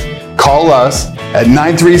insurance. Call us at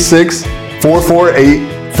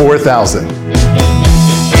 936-448-4000.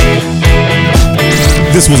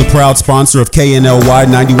 This was a proud sponsor of KNLY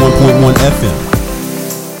 91.1 FM.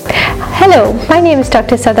 Hello, my name is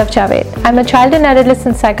Dr. Sadaf Javed. I'm a child and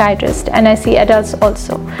adolescent psychiatrist, and I see adults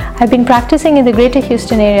also. I've been practicing in the greater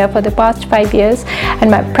Houston area for the past 5 years,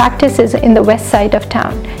 and my practice is in the west side of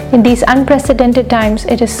town. In these unprecedented times,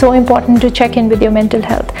 it is so important to check in with your mental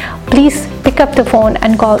health. Please pick up the phone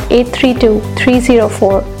and call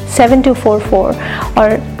 832-304-7244 or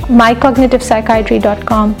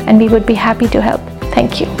mycognitivepsychiatry.com, and we would be happy to help.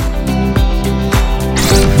 Thank you.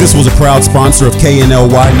 This was a proud sponsor of KNLY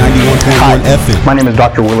 91.1 FM. My name is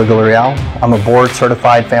Dr. Willa Villarreal. I'm a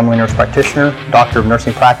board-certified family nurse practitioner, doctor of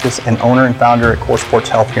nursing practice, and owner and founder at Core Sports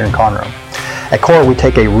Health here in Conroe. At Core, we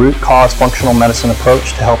take a root cause functional medicine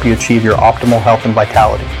approach to help you achieve your optimal health and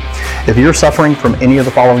vitality. If you're suffering from any of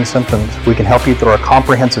the following symptoms, we can help you through a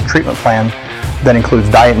comprehensive treatment plan that includes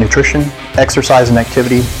diet and nutrition, exercise and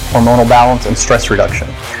activity, hormonal balance, and stress reduction.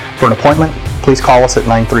 For an appointment, please call us at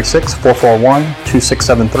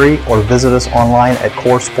 936-441-2673 or visit us online at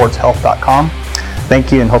coresportshealth.com.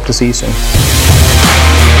 Thank you and hope to see you soon.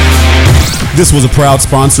 This was a proud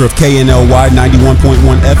sponsor of KNLY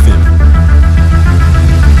 91.1 FM.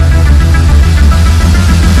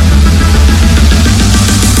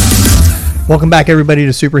 Welcome back, everybody,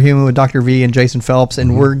 to Superhuman with Dr. V and Jason Phelps,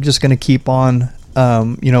 and we're just going to keep on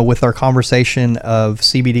with our conversation of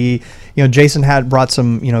CBD. Jason had brought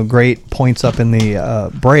some, great points up in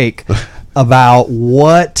the break about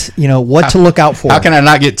what to look out for. How can I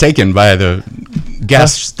not get taken by the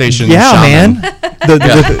gas station? Yeah, shaman? man,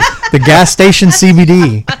 the gas station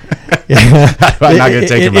CBD. How do I not get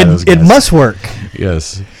taken by those guys? It must work.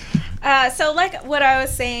 Yes. So like what I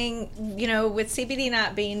was saying, with CBD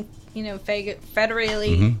not being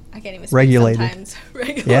federally, I can't even speak regulated. Sometimes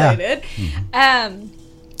regulated.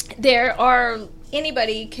 Yeah.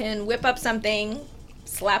 Anybody can whip up something,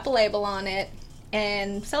 slap a label on it,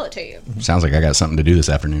 and sell it to you. Sounds like I got something to do this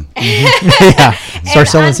afternoon. Yeah, start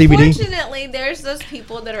selling CBD. Unfortunately, there's those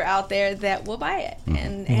people that are out there that will buy it,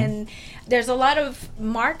 and there's a lot of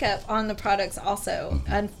markup on the products also.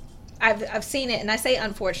 I've seen it, and I say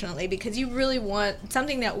unfortunately because you really want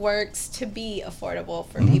something that works to be affordable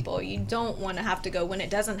for people. You don't want to have to go when it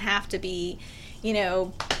doesn't have to be,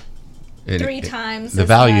 3 times. The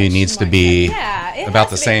value needs to be it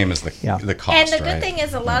about the same as the cost. And the good thing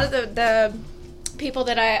is a lot of the people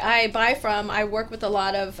that I buy from, I work with a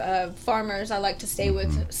lot of farmers. I like to stay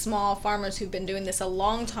with small farmers who've been doing this a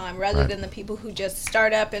long time rather than the people who just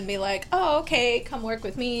start up and be like, oh, okay, come work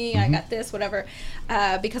with me. I got this, whatever.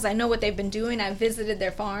 Because I know what they've been doing. I've visited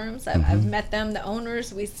their farms. I've met them, the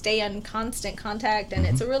owners. We stay in constant contact, and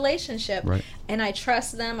it's a relationship. Right. And I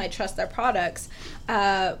trust them. I trust their products.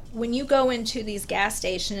 When you go into these gas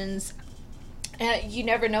stations, you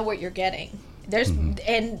never know what you're getting. There's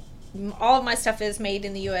and all of my stuff is made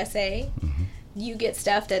in the USA. You get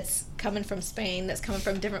stuff that's coming from Spain, that's coming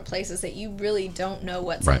from different places that you really don't know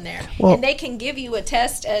what's Right. in there. Well- and they can give you a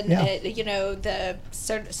test and, Yeah. the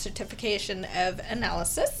certification of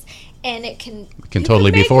analysis, and it can Can you totally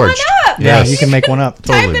be make forged. one up. Yeah, Yes. you can make one up.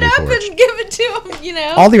 Type Totally it be up forged. and give it to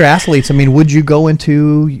them, All your athletes, I mean, would you go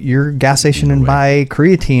into your gas station and buy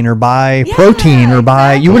creatine or buy protein or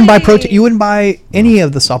buy, you wouldn't buy exactly. protein, you wouldn't buy any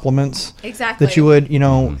of the supplements Exactly. that you would,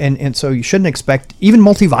 and so you shouldn't expect, even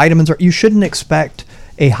multivitamins, or you shouldn't expect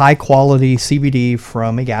a high quality CBD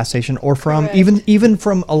from a gas station or from Correct. even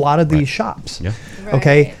from a lot of these shops. Yeah.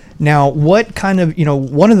 Okay. Right. Now, what kind of,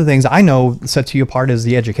 one of the things I know sets you apart is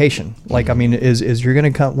the education. Like, I mean, is you're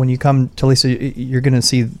going to come, when you come to Lisa, you're going to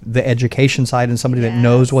see the education side and somebody that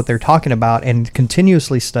knows what they're talking about and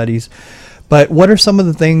continuously studies. But what are some of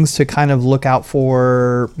the things to kind of look out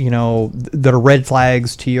for, that are red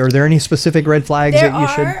flags to you? Are there any specific red flags that you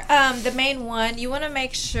should? The main one, you want to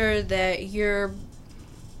make sure that your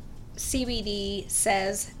CBD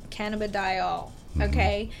says cannabidiol.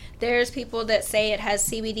 Okay, there's people that say it has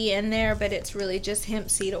CBD in there, but it's really just hemp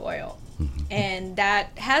seed oil, and that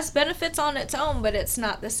has benefits on its own, but it's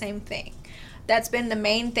not the same thing. That's been the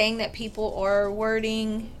main thing that people are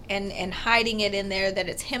wording and hiding it in there, that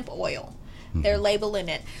it's hemp oil. They're labeling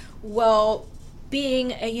it. Well, being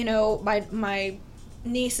my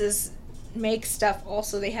nieces make stuff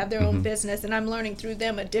also, they have their own business, and I'm learning through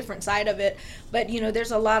them a different side of it, but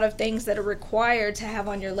there's a lot of things that are required to have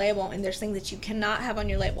on your label, and there's things that you cannot have on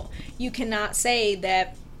your label. You cannot say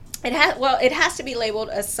that it has to be labeled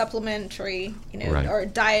as supplementary, Right. or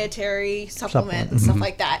dietary supplement and stuff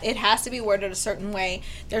like that. It has to be worded a certain way.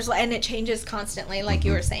 And it changes constantly, like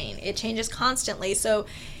you were saying. It changes constantly. So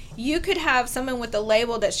you could have someone with a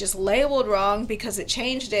label that's just labeled wrong because it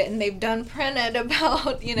changed it, and they've done printed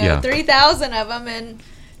about 3,000 of them, and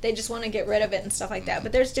they just want to get rid of it and stuff like that.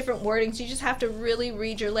 But there's different wordings. You just have to really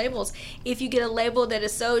read your labels. If you get a label that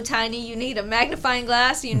is so tiny you need a magnifying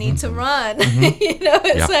glass, you need to run.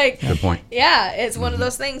 It's like, good point. Yeah, it's one of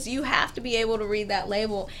those things. You have to be able to read that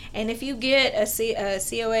label. And if you get a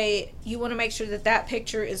COA, you want to make sure that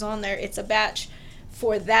picture is on there. It's a batch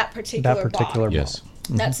for that particular bottle. Yes.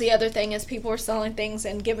 That's the other thing, is people are selling things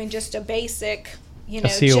and giving just a basic, COA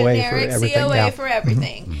generic for everything, COA for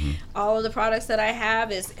everything. All of the products that I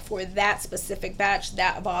have is for that specific batch,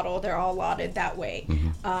 that bottle. They're all allotted that way.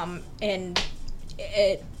 And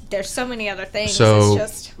there's so many other things.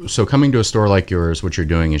 So coming to a store like yours, what you're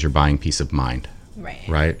doing is you're buying peace of mind.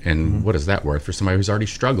 Right. And what is that worth for somebody who's already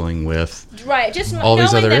struggling with just all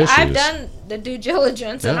these knowing other that issues? I've done the due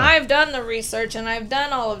diligence and I've done the research and I've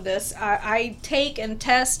done all of this. I take and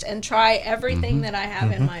test and try everything that I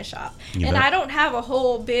have in my shop. And I don't have a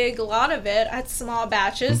whole big lot of it. It's small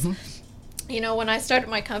batches. When I started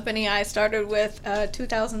my company, I started with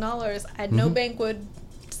 $2,000. I had no bank would,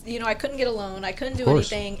 I couldn't get a loan. I couldn't do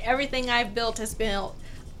anything. Everything I've built has built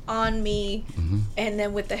on me, and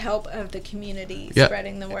then with the help of the community,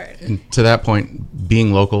 spreading the word. And to that point,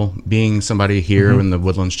 being local, being somebody here in the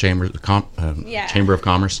Woodlands Chamber of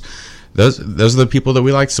Commerce, those are the people that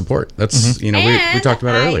we like to support. That's we talked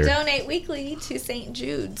about earlier. I donate weekly to St.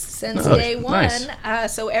 Jude's since day one.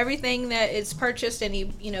 Nice. So everything that is purchased,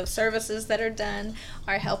 any services that are done,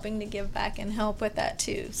 are helping to give back and help with that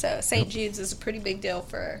too. So St. Jude's is a pretty big deal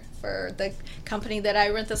for the company that I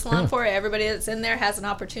rent the salon for. Everybody that's in there has an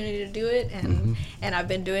opportunity to do it, and I've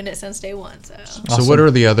been doing it since day one. So So what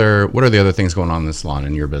are the other things going on in the salon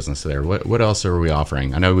in your business there? What else are we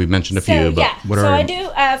offering? I know we mentioned a few, but what are I do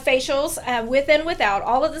facials with and without.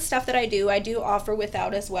 All of the stuff that I do offer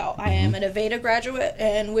without as well. I am an Aveda graduate,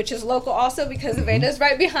 and which is local also, because Aveda is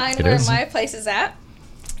right behind where my place is at.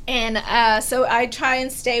 And so I try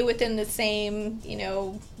and stay within the same,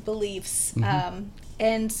 beliefs.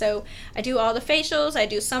 And so I do all the facials. I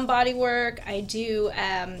do some body work. I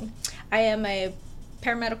am a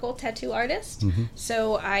paramedical tattoo artist.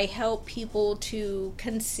 So I help people to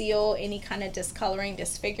conceal any kind of discoloring,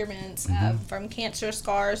 disfigurements from cancer,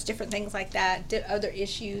 scars, different things like that, other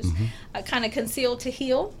issues. Kind of conceal to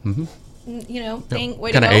heal. Kind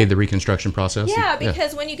of aid the reconstruction process. Yeah,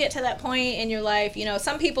 because when you get to that point in your life,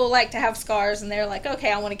 some people like to have scars and they're like,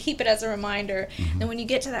 okay, I want to keep it as a reminder. And when you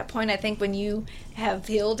get to that point, I think when you have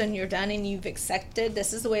healed and you're done and you've accepted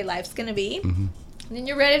this is the way life's going to be, then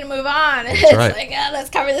you're ready to move on. And it's like, let's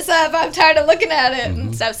cover this up. I'm tired of looking at it.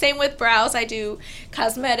 And so same with brows. I do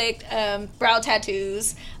cosmetic brow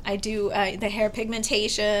tattoos. I do the hair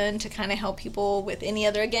pigmentation to kind of help people with any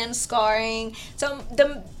other, again, scarring. So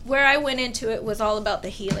where I went into it was all about the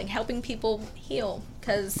healing, helping people heal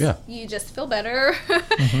because you just feel better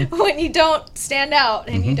when you don't stand out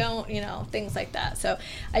and you don't, things like that. So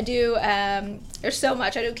I do, there's so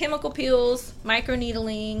much. I do chemical peels,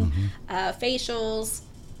 microneedling, facials.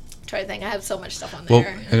 Try to think. I have so much stuff on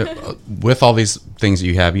there. Well, with all these things that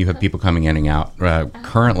you have people coming in and out.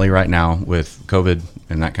 Currently, right now, with COVID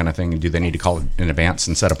and that kind of thing, do they need to call in advance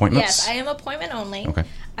and set appointments? Yes, I am appointment only. Okay.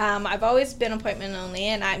 I've always been appointment only,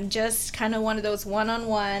 and I'm just kind of one of those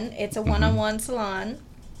one-on-one. It's a one-on-one salon.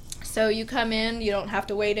 So you come in, you don't have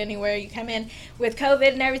to wait anywhere. You come in. With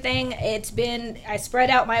COVID and everything, I spread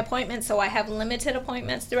out my appointments, so I have limited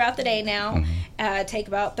appointments throughout the day now. Take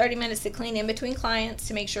about 30 minutes to clean in between clients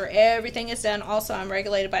to make sure everything is done. Also, I'm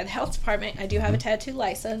regulated by the health department. I do have a tattoo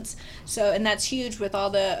license, and that's huge with all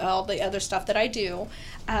the other stuff that I do.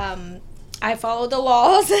 I follow the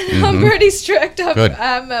laws, and I'm pretty strict.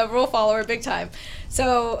 I'm a rule follower big time.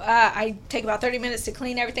 So I take about 30 minutes to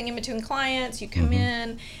clean everything in between clients. You come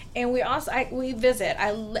in, and we visit.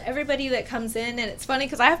 Everybody that comes in, and it's funny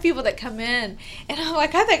because I have people that come in, and I'm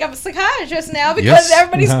like, I think I'm a psychiatrist now because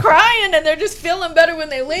everybody's crying and they're just feeling better when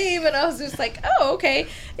they leave. And I was just like, oh, okay.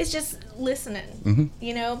 It's just listening,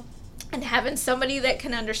 And having somebody that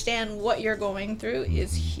can understand what you're going through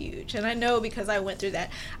is huge. And I know because I went through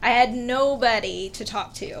that. I had nobody to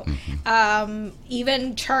talk to.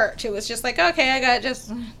 Even church, it was just like, okay, I got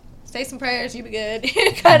just say some prayers, you be good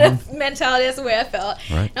kind of mentality. That's the way I felt.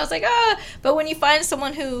 Right. And I was like, but when you find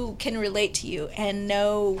someone who can relate to you and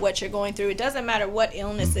know what you're going through, it doesn't matter what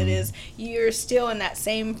illness it is, you're still in that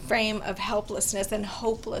same frame of helplessness and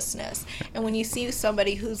hopelessness. And when you see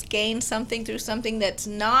somebody who's gained something through something that's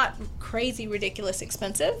not crazy, ridiculous,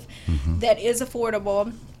 expensive, that is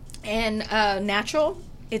affordable and natural,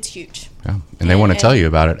 it's huge. Yeah. And they want to tell you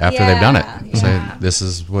about it after they've done it. Say, this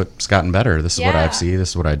is what's gotten better. This is what I see.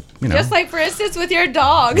 This is what I. Just like, for instance, with your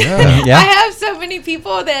dog. I have so many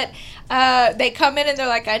people that they come in and they're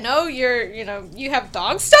like, I know you have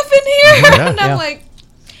dog stuff in here. And I'm like,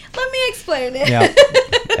 let me explain it. Yeah.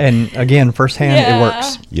 And again, firsthand, it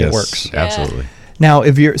works. Yes, it works. Absolutely. Now,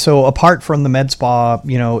 apart from the med spa,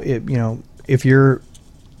 if you're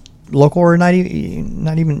local or not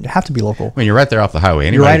even have to be local. When you're right there off the highway,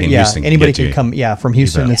 anybody in Houston anybody can come. Yeah, from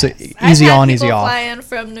Houston, it's easy on, easy off. I've had people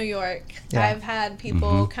fly in from New York. Yeah. I've had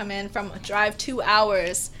people come in from drive 2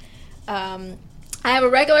 hours. I have a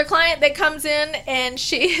regular client that comes in and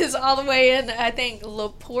she is all the way in, I think,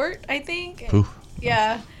 LaPorte, Ooh.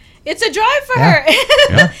 Yeah. It's a drive for her.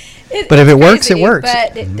 But if it works, it works.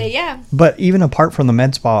 But But even apart from the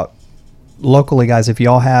med spa, locally, guys, if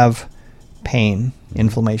y'all have pain,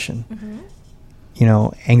 inflammation,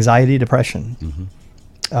 anxiety, depression,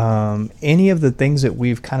 any of the things that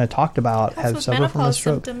we've kind of talked about have suffered from a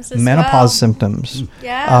stroke. Menopause symptoms.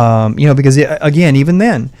 Because again, even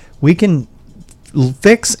then, we can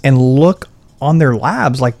fix and look on their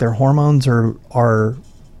labs like their hormones are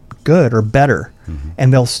good or better,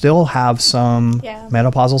 and they'll still have some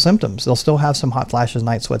menopausal symptoms. They'll still have some hot flashes,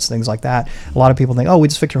 night sweats, things like that. A lot of people think, we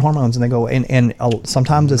just fix your hormones, and they go, and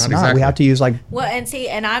sometimes it's not. Exactly. We have to use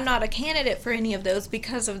and I'm not a candidate for any of those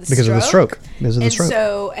because of the stroke.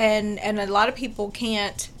 So, and a lot of people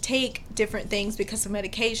can't take different things because of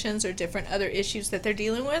medications or different other issues that they're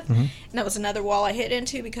dealing with. And that was another wall I hit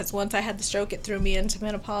into because once I had the stroke, it threw me into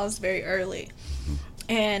menopause very early.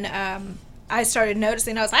 And, I started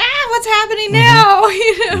noticing, I was like, what's happening now?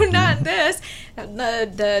 Not this.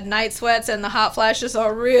 The night sweats and the hot flashes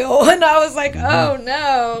are real. And I was like, oh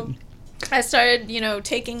no. I started,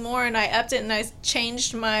 taking more, and I upped it, and I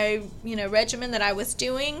changed my, regimen that I was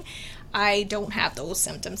doing. I don't have those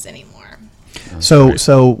symptoms anymore.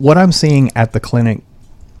 So what I'm seeing at the clinic,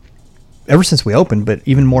 ever since we opened, but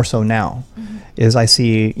even more so now, is I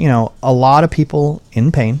see, a lot of people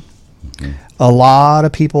in pain. A lot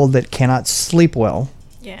of people that cannot sleep well.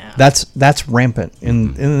 Yeah. That's rampant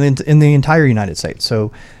in the entire United States.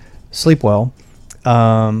 So sleep well.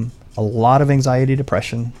 A lot of anxiety,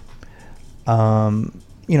 depression.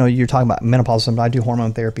 You're talking about menopause. I do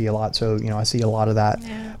hormone therapy a lot, so I see a lot of that.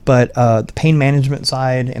 Yeah. But the pain management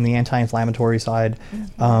side and the anti-inflammatory side,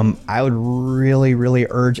 I would really, really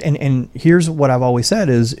urge. And here's what I've always said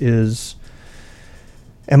is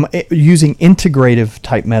using integrative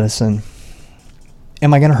type medicine.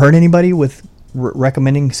 Am I going to hurt anybody with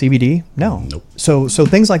recommending CBD? No. Nope. So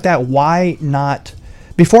things like that, why not?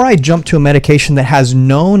 Before I jump to a medication that has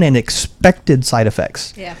known and expected side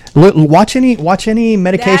effects, watch any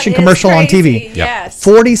medication commercial on TV. Yes.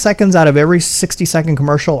 40 seconds out of every 60-second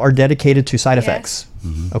commercial are dedicated to side effects.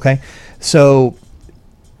 Okay? So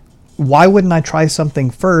why wouldn't I try something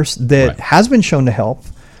first that has been shown to help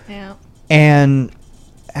and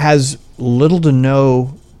has little to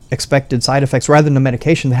no expected side effects, rather than a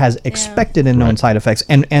medication that has expected and known side effects.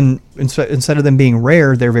 And instead of them being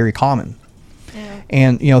rare, they're very common. Yeah.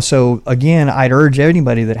 And, so again, I'd urge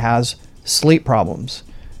anybody that has sleep problems,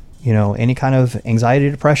 any kind of anxiety,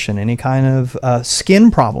 depression, any kind of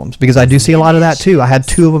skin problems, because I do see a lot of that too. I had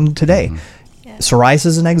 2 of them today. Yeah.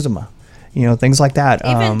 Psoriasis and eczema, things like that.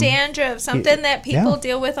 Even dandruff, something that people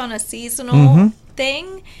deal with on a seasonal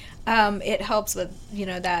thing. It helps with,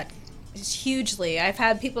 that hugely. I've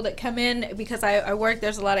had people that come in because I work,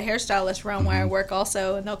 there's a lot of hairstylists around where I work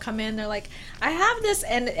also, and they'll come in, they're like, I have this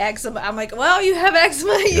and eczema. I'm like, well, you have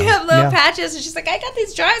eczema, you have little patches. And she's like, I got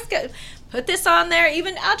these dry skin. Put this on there.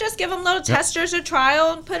 Even I'll just give them little testers or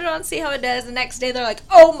trial and put it on, see how it does. The next day they're like,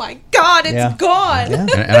 oh my God, it's gone. Yeah.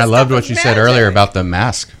 And I loved what you said earlier about the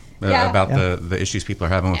mask. About the issues people are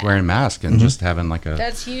having with wearing masks and just having like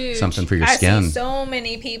that's huge. Something for your skin. I see so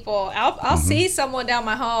many people. I'll see someone down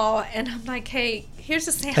my hall and I'm like, hey, here's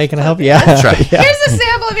a sample. Hey, can I help you? Yeah. That's right. Here's a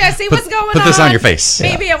sample of you. I see what's going on. Put this on your face.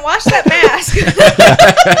 Maybe and wash that mask.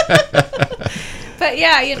 But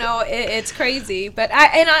yeah, it's crazy. But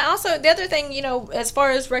I also, the other thing, as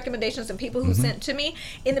far as recommendations and people who sent to me,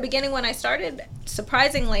 in the beginning when I started,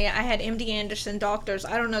 surprisingly, I had MD Anderson doctors.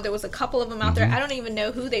 I don't know, there was a couple of them out there. I don't even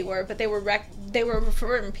know who they were, but they were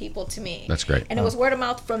referring people to me. That's great. And it was word of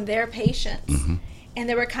mouth from their patients. And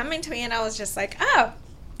they were coming to me and I was just like, oh,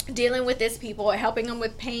 dealing with this people, helping them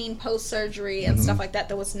with pain post-surgery and stuff like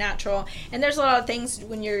that was natural. And there's a lot of things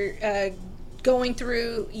when you're going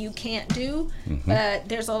through you can't do, but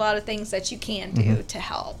there's a lot of things that you can do to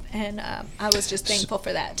help, and I was just thankful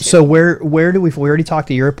for that too. So where do we already talked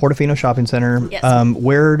to you at Portofino Shopping Center. Yes.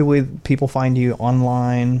 Where do people find you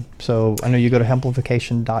online? So I know you go to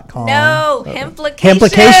hemplification.com. No, Hemplication.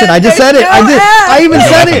 Hemplication. I just said it. I even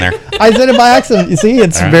said it. I said it by accident. You see,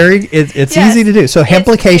 it's it's easy to do. So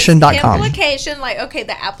hemplication.com. Hemplication, like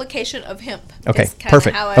the application of hemp. Okay, is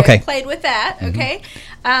perfect. How I played with that. Okay.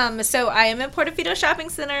 So I am at Portofino Shopping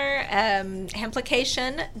Center.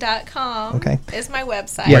 Hemplication.com is my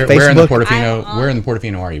website. Yeah, where in the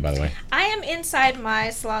Portofino are you, by the way? I am inside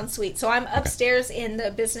my salon suite. So I'm upstairs in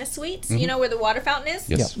the business suites, where the water fountain is?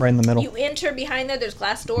 Yes. Yeah, right in the middle. You enter behind there, there's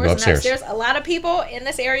glass doors, and upstairs. A lot of people in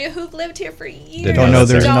this area who've lived here for years they don't know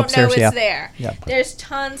there's an upstairs. It's there. Yeah. There's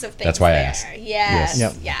tons of things. That's why there. I asked. Yes.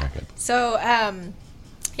 Yep. Yeah. So,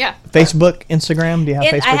 yeah. Facebook, Instagram. Do you have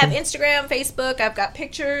Facebook? I have Instagram, Facebook. I've got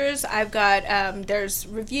pictures. I've got there's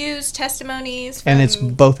reviews, testimonies. And it's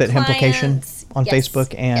both at Hemplication on yes.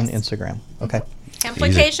 Facebook and Instagram. Okay.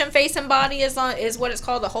 Hemplication Face and Body is what it's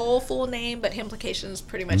called, the whole full name, but Hemplication is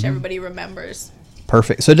pretty much everybody remembers.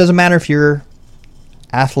 Perfect. So it doesn't matter if you're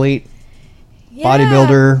athlete,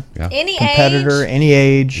 bodybuilder, any competitor, age. any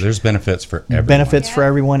age. There's benefits for everyone. Benefits for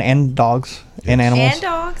everyone, and dogs and animals. And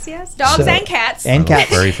dogs, yes. Dogs and cats. And cats.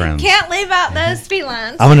 Furry friends. Can't leave out those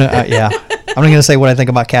felines. I'm gonna, I'm not gonna say what I think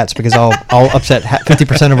about cats because I'll upset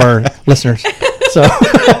 50% of our listeners. So,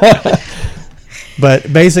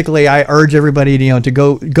 but basically, I urge everybody to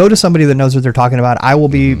go to somebody that knows what they're talking about. I will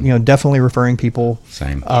be definitely referring people.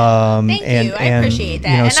 Same. Thank you. I appreciate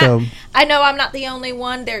that. So I know I'm not the only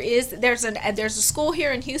one. There's a school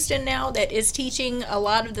here in Houston now that is teaching a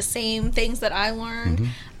lot of the same things that I learned.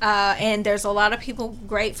 And there's a lot of people,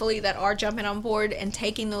 gratefully, that are jumping on board and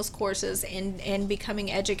taking those courses and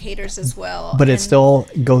becoming educators as well. But it still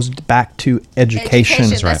goes back to education.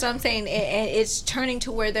 That's what I'm saying. It's turning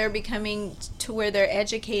to where they're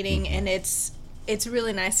educating, and it's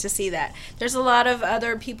really nice to see that. There's a lot of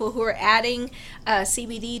other people who are adding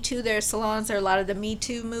CBD to their salons. There's a lot of the Me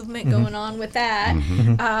Too movement going on with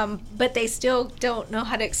that, but they still don't know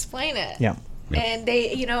how to explain it. Yeah. And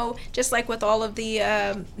they, just like with all of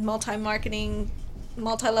the multi-level marketing,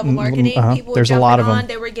 people were jumping on.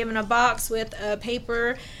 They were given a box with a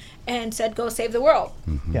paper and said, go save the world.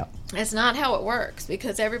 Yeah. That's not how it works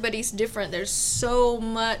because everybody's different. There's so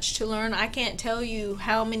much to learn. I can't tell you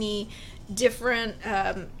how many different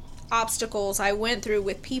obstacles I went through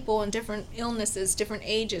with people and different illnesses, different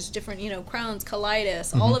ages, different, Crohn's,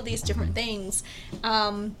 colitis, all of these different things.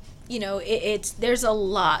 There's a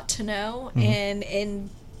lot to know, and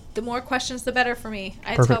the more questions, the better for me.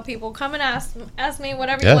 I tell people, come and ask me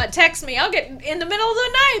whatever you want. Text me. I'll get in the middle of the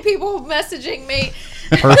night, people messaging me.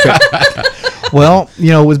 Perfect. Well,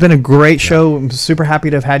 it's been a great show. I'm super happy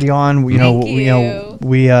to have had you on. We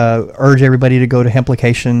urge everybody to go to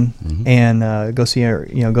Hemplication and go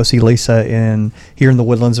see Lisa here in the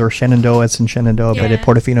Woodlands or Shenandoah. It's in Shenandoah, but at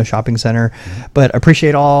Portofino Shopping Center. But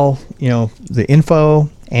appreciate all the info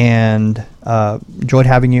and enjoyed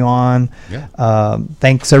having you on. Yeah.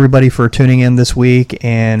 Thanks everybody for tuning in this week,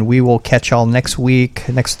 and we will catch y'all next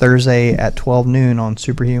Thursday at 12 noon on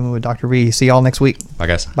Superhuman with Dr. V. See y'all next week. Bye,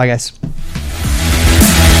 guys. Bye, guys.